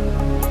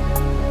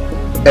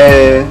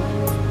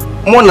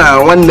 Mụ na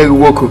nwanne gị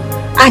nwoke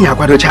anyị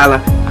akwadochala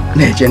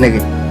na-eche gị.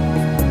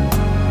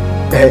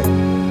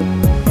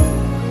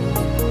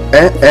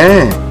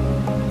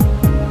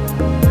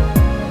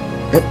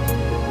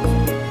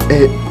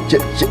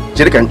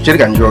 Chere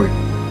ka njụọ gị.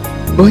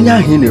 Onye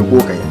ahụ ị na-ekwu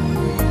ụka ya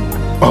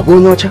ọ bụ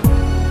onye ọcha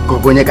ka ọ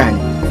bụ onye ka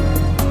anyị?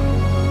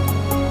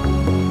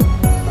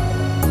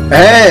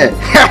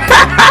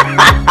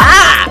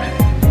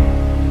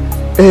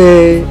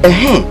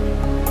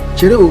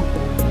 Chere o.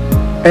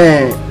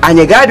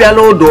 Anyị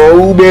ga-abịala ụdọ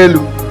ụgbọelu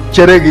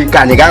chere gị ka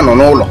anyị ga-anọ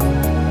n'ụlọ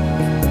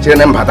chere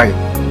na mbata gị.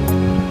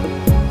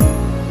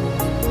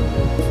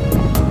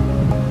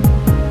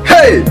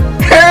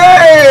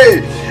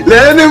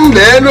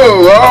 Lenu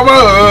ọma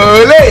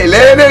ole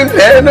lenu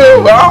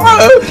ọma.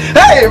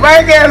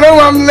 Michael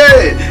nwa m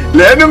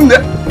lenu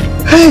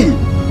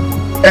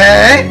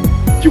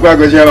Chukwu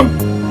agọziela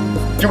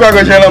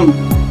m.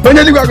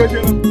 Onye Chukwu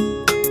agọziela m.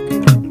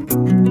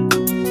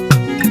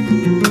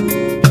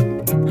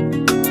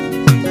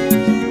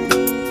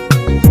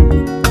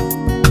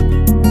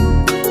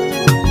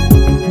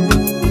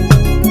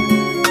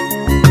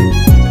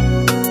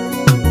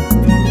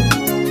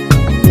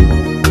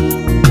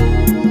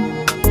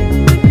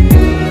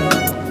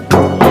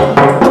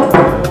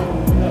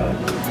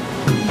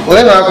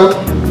 Onye na-akụ?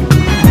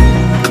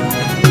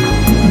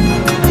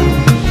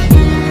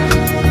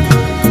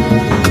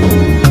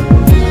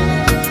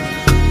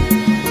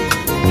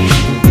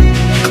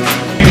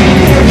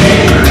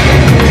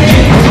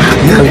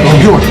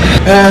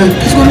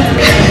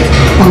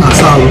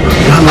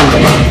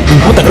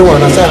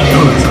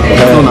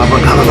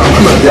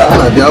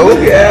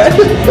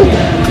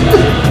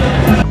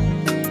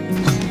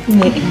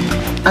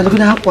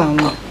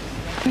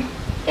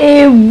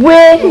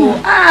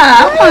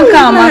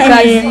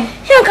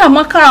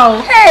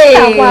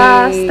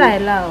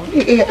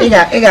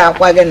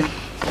 Akwa gịnị?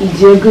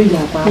 Iji ego ya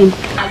akwa.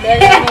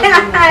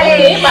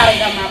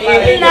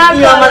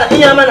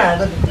 Ihe ọma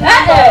na-agụ.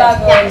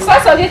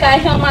 Sọsọ gị ka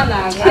ihe ọma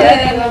na-agụ.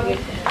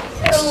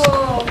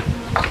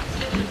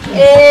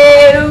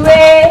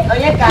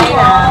 Onye ka anyị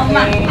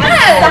na-ama?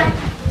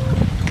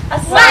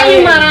 Nwaanyị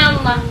mara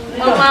mma.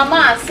 Mama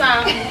asa.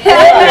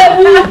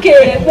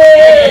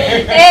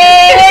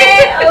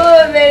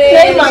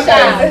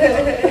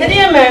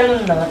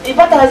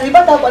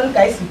 Ibata kwa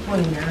nka isi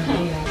poni na.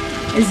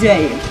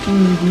 Eziaye.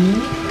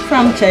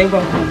 From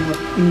Chaiwa Kongo.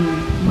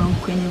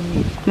 Mankwenye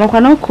mwe.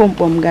 Makwana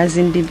okompo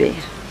mgazi ndibe.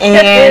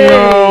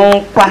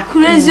 Kwa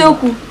Kurezi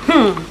oku.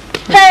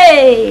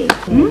 Hey.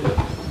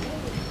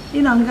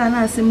 Ina nga na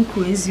asị m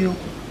kwuo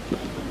eziokwu.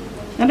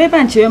 Na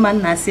beba nchewe ma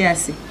nna asị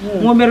asị.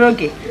 Nwobere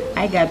oge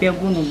anyị ga-abịa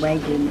gwu n'ugbo anyị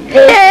ga-eme.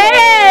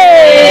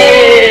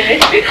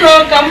 Biko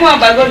ka mụ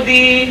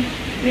agbagodi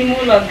n'ime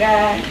ụlọ ga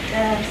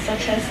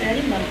sachasị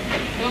anyị ma.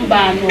 Mba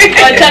no.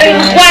 Ọchara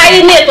ngwa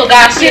anyị na-eto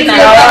ga-asị na.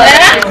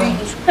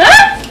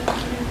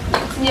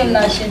 Tinye m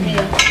na shedi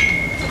ya.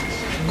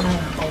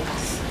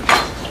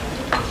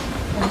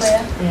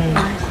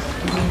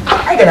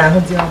 Anyị gara ahụ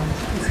di ọhụrụ.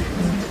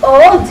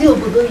 Oh, di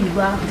obodo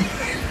Igbo ahụ.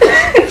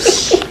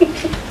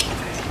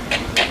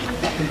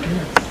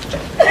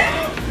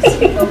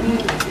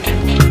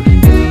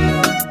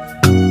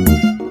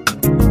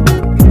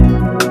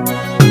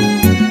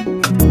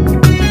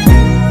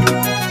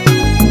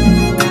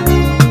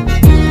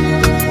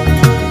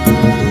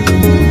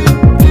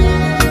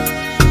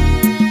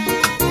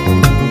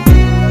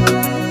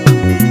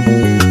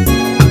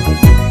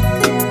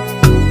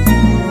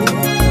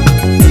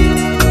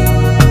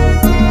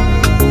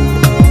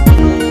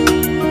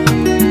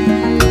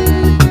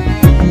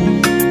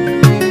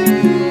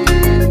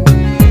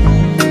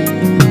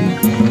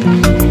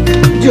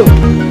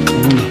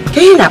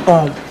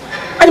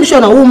 I'm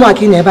sure na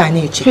ụmụaka na-ebe a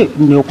na-eche.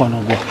 N'okwa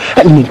n'ọgwọ.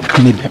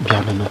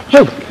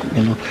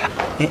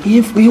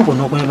 Ihe ụgwọ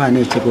n'ọgwọ ebe a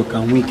na-eche ka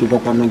nwee ike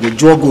gwakwa n'oge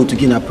jụọ gị otu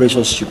gị na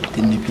Precious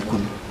chikwute nne biko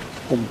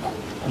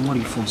ọnwere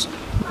ife ọzọ.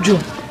 Jụọ,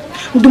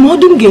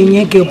 ndụmọdụ m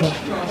ga-enye gị bụ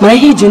mara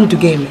ihe iji ndụ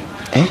gị eme.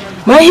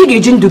 Mara ihe ị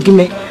ga-eji ndụ gị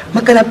mee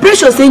maka na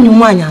Precious enyi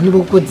nwaanyị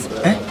anụbokwo di.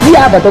 Di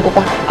ya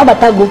abatagokwa,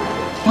 abatago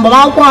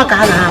mgbamakwụkwọ ha ka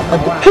ha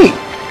na-akwado.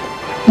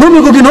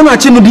 N'omego gị na ọ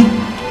na-achị nụ di.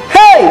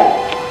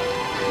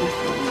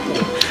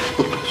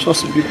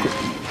 Precious biko.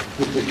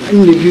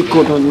 Nne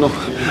biko nọ.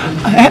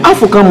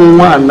 Afọ ka m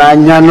nwa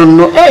n'anya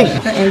nọ.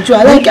 Joe,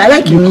 I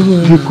like you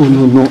ihe. Biko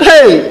nọ.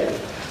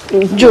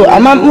 Joe,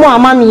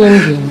 amamihe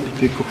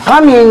ndị.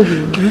 Amamihe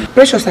ndị.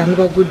 Precious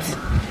anụbago di.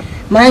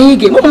 Ma ihe ị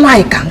ga-eme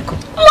nwaanyị ka nkụ.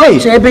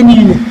 Chọọ ebe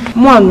niile.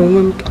 Mụ anụ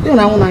onwe m. Ị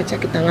na-anwụ na-acha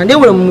kịta na ndị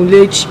ewere m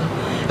ule echi.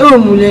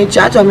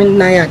 Achọrọ m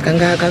nna ya ka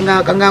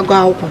nga gụọ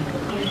akwụkwọ.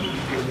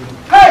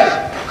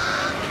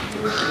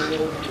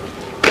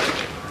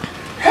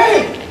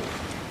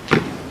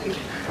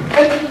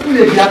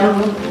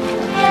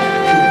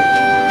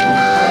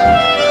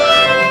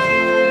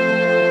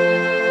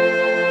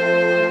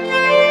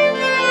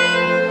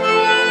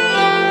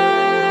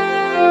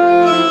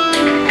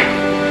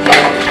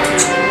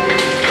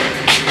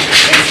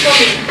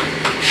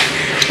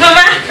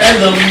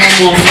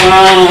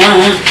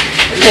 Mama.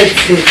 Let's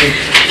see.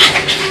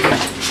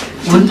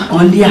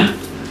 On dia,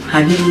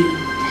 honey,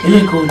 ele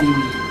call me.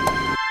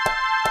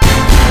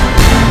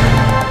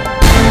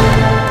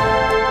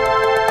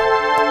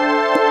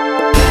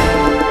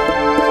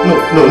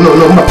 No,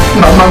 mama.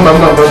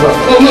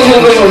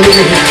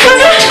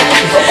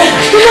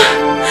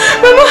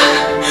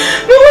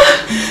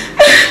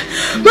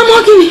 Mama,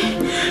 give me.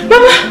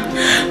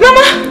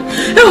 Mama.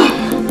 Oh.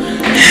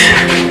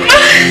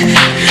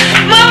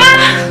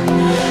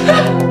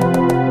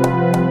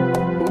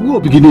 Go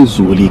begin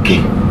Zulike.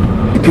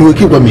 If you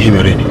keep on me him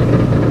already.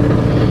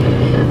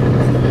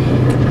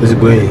 Is it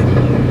boy?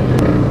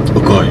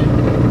 Okay.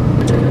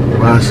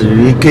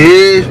 Wasirike.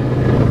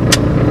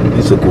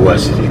 It's a go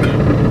Wasirike.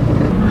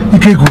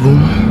 Ike guru.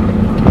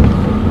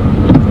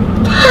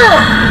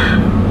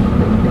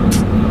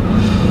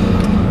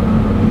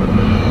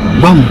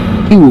 Bam,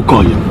 he will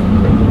call you.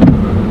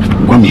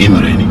 Gwam him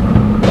already.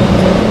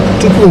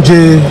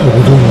 Tupunje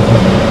obodo.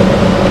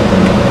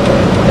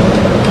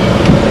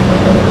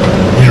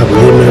 Ya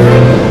bro.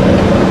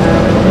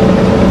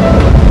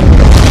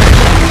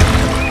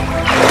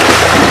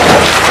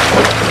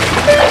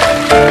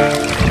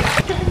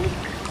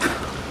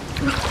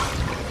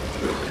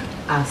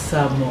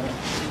 Asamo.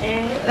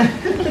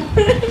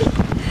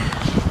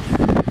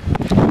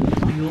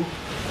 Yo,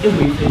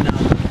 ewe na.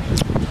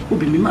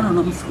 Obi mi man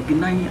no mfo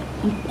na ya.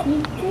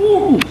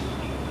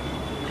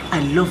 I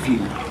love you.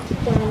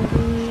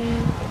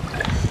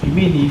 You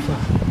mean Ifa?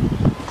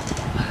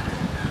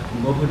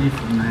 Nobody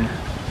from Naya.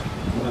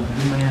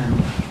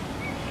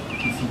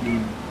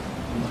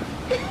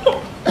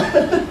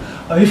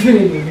 Are you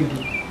feeling it?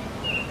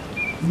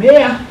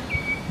 Mea,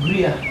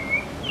 Bria,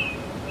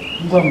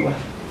 Ngwangwa.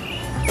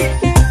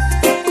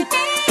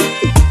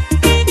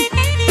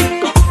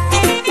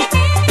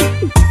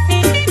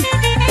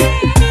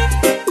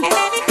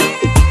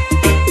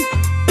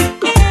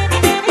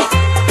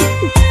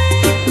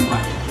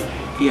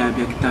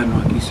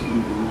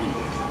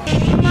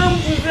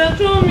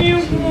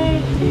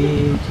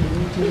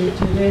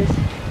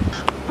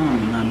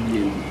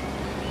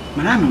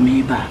 Manano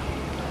me ba.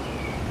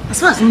 As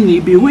far as me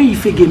be where you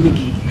figure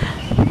me.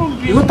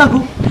 You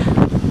go.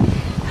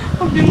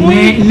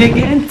 Me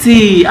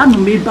negenti, I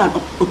me ba.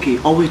 Okay,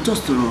 or we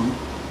toast to wrong.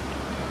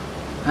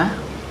 Huh?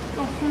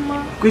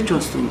 Great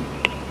toast to.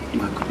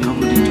 But you have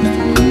to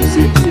toast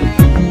to.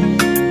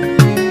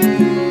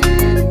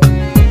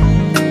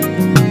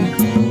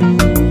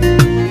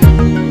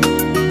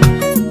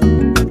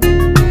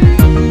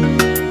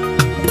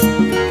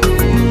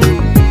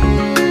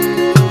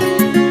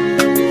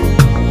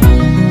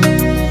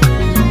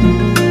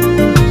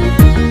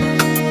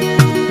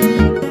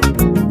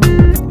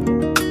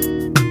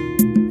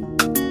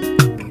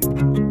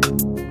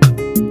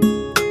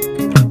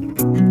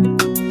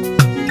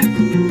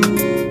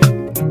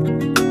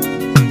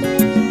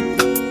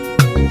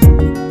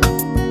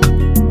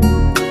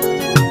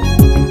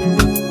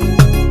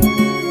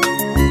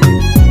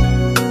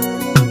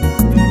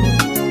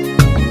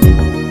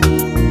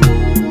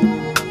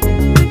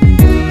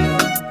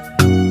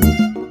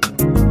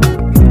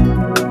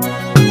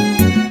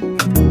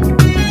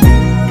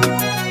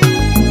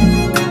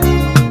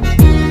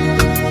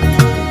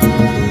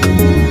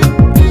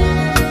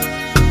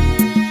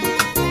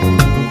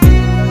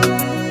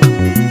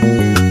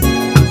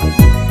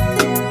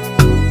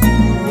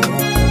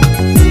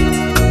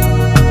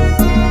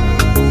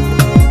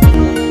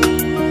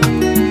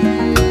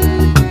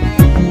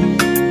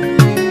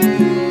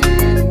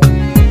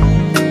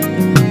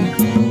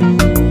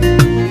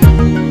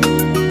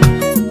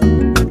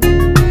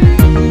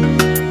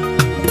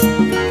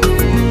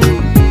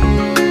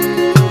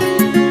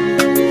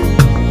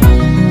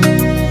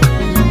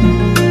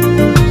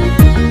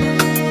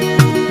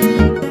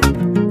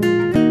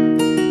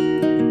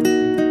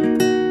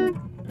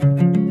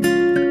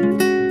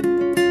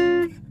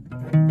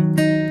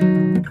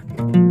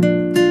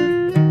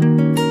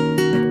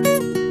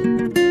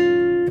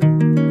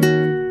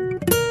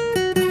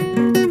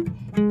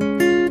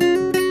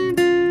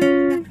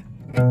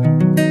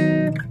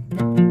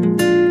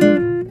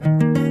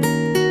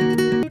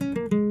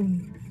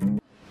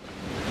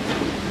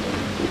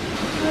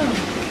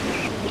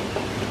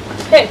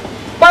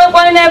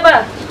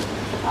 Never.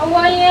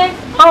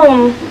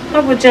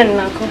 Abu Jen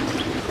Nako.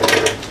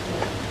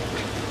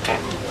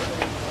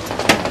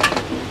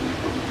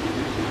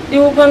 You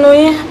were going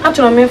to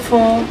actually me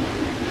for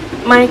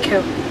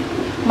Michael.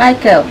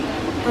 Michael?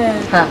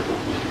 Ha.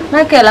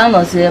 Michael, I'm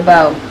not there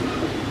about.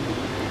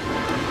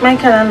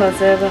 Michael, I'm not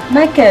there about.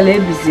 Michael,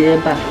 I'm busy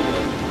about.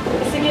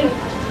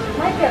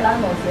 Michael,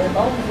 I'm not there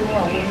about.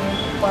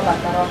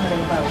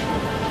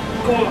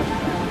 Come on.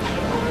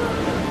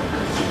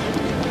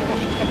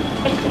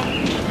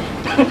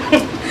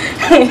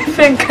 I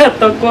think I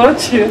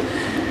got you.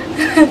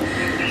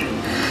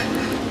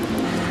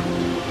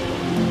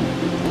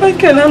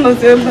 Michael, I'm not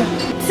there about.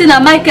 See, now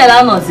Michael,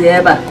 I'm not there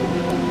about.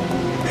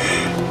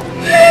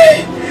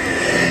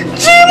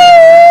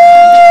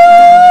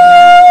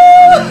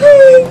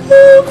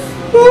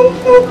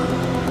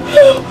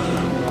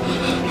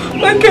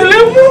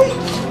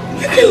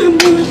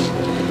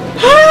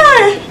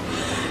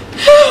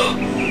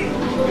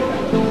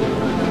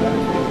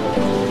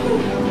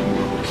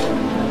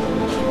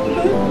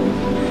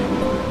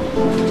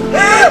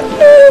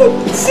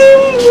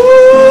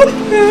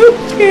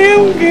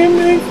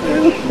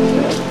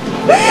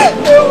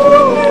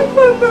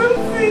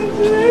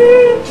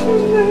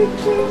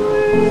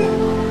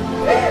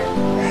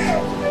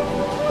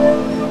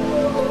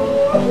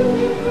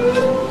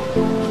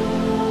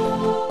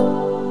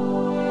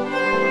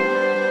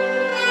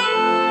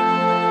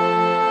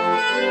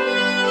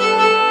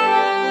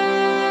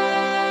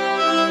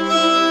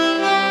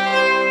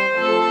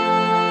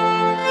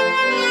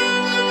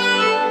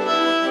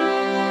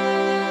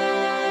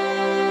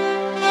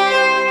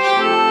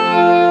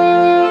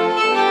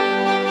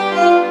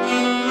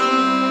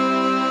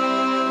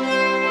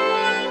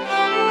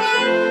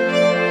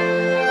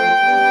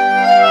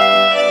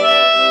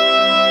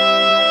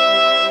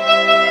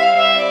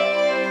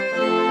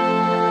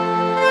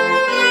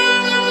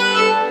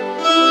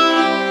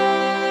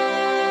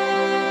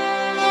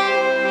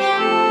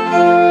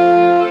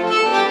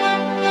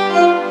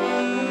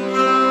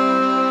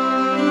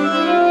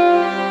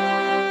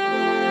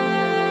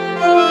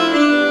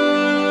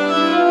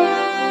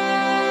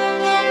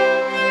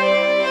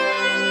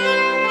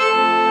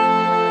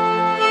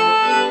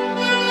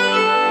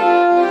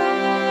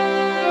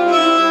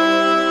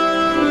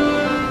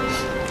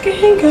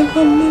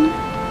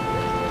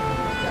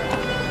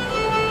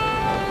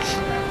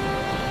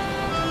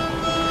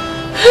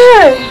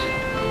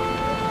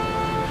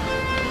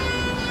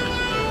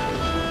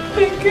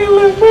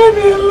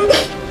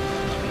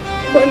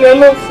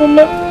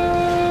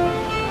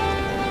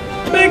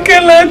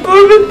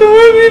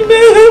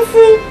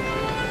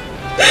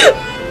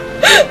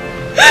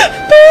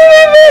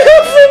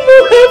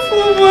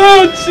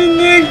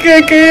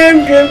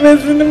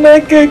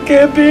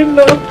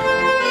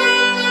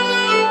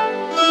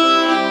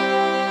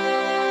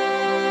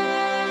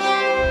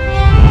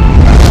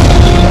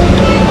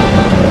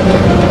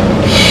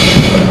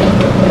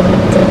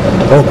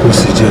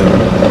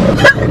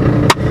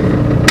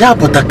 Ya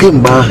pụta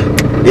kemgbe ahụ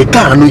ị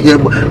ka anụ ihe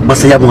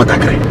gbasa ya bụ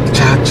nwatakịrị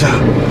Chacha.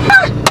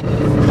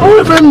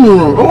 Ebe m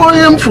nụrụ,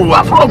 onye m fụrụ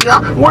afọ bịa,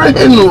 nwere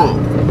ihe nụrụ.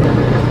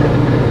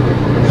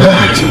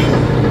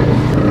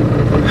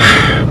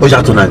 ụjọ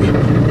atụna gị.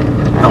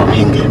 Ama m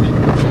ihe m ga-eme.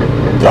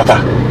 Lọta.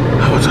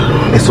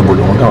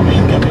 Esogbolo nwoke ama m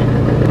ihe m ga-eme.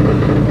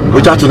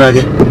 Ụjọ atụna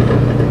gị.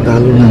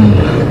 Daalụ.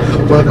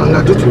 Gwa ka m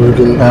ga-atụtụrụ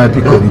gị.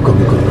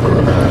 Biko.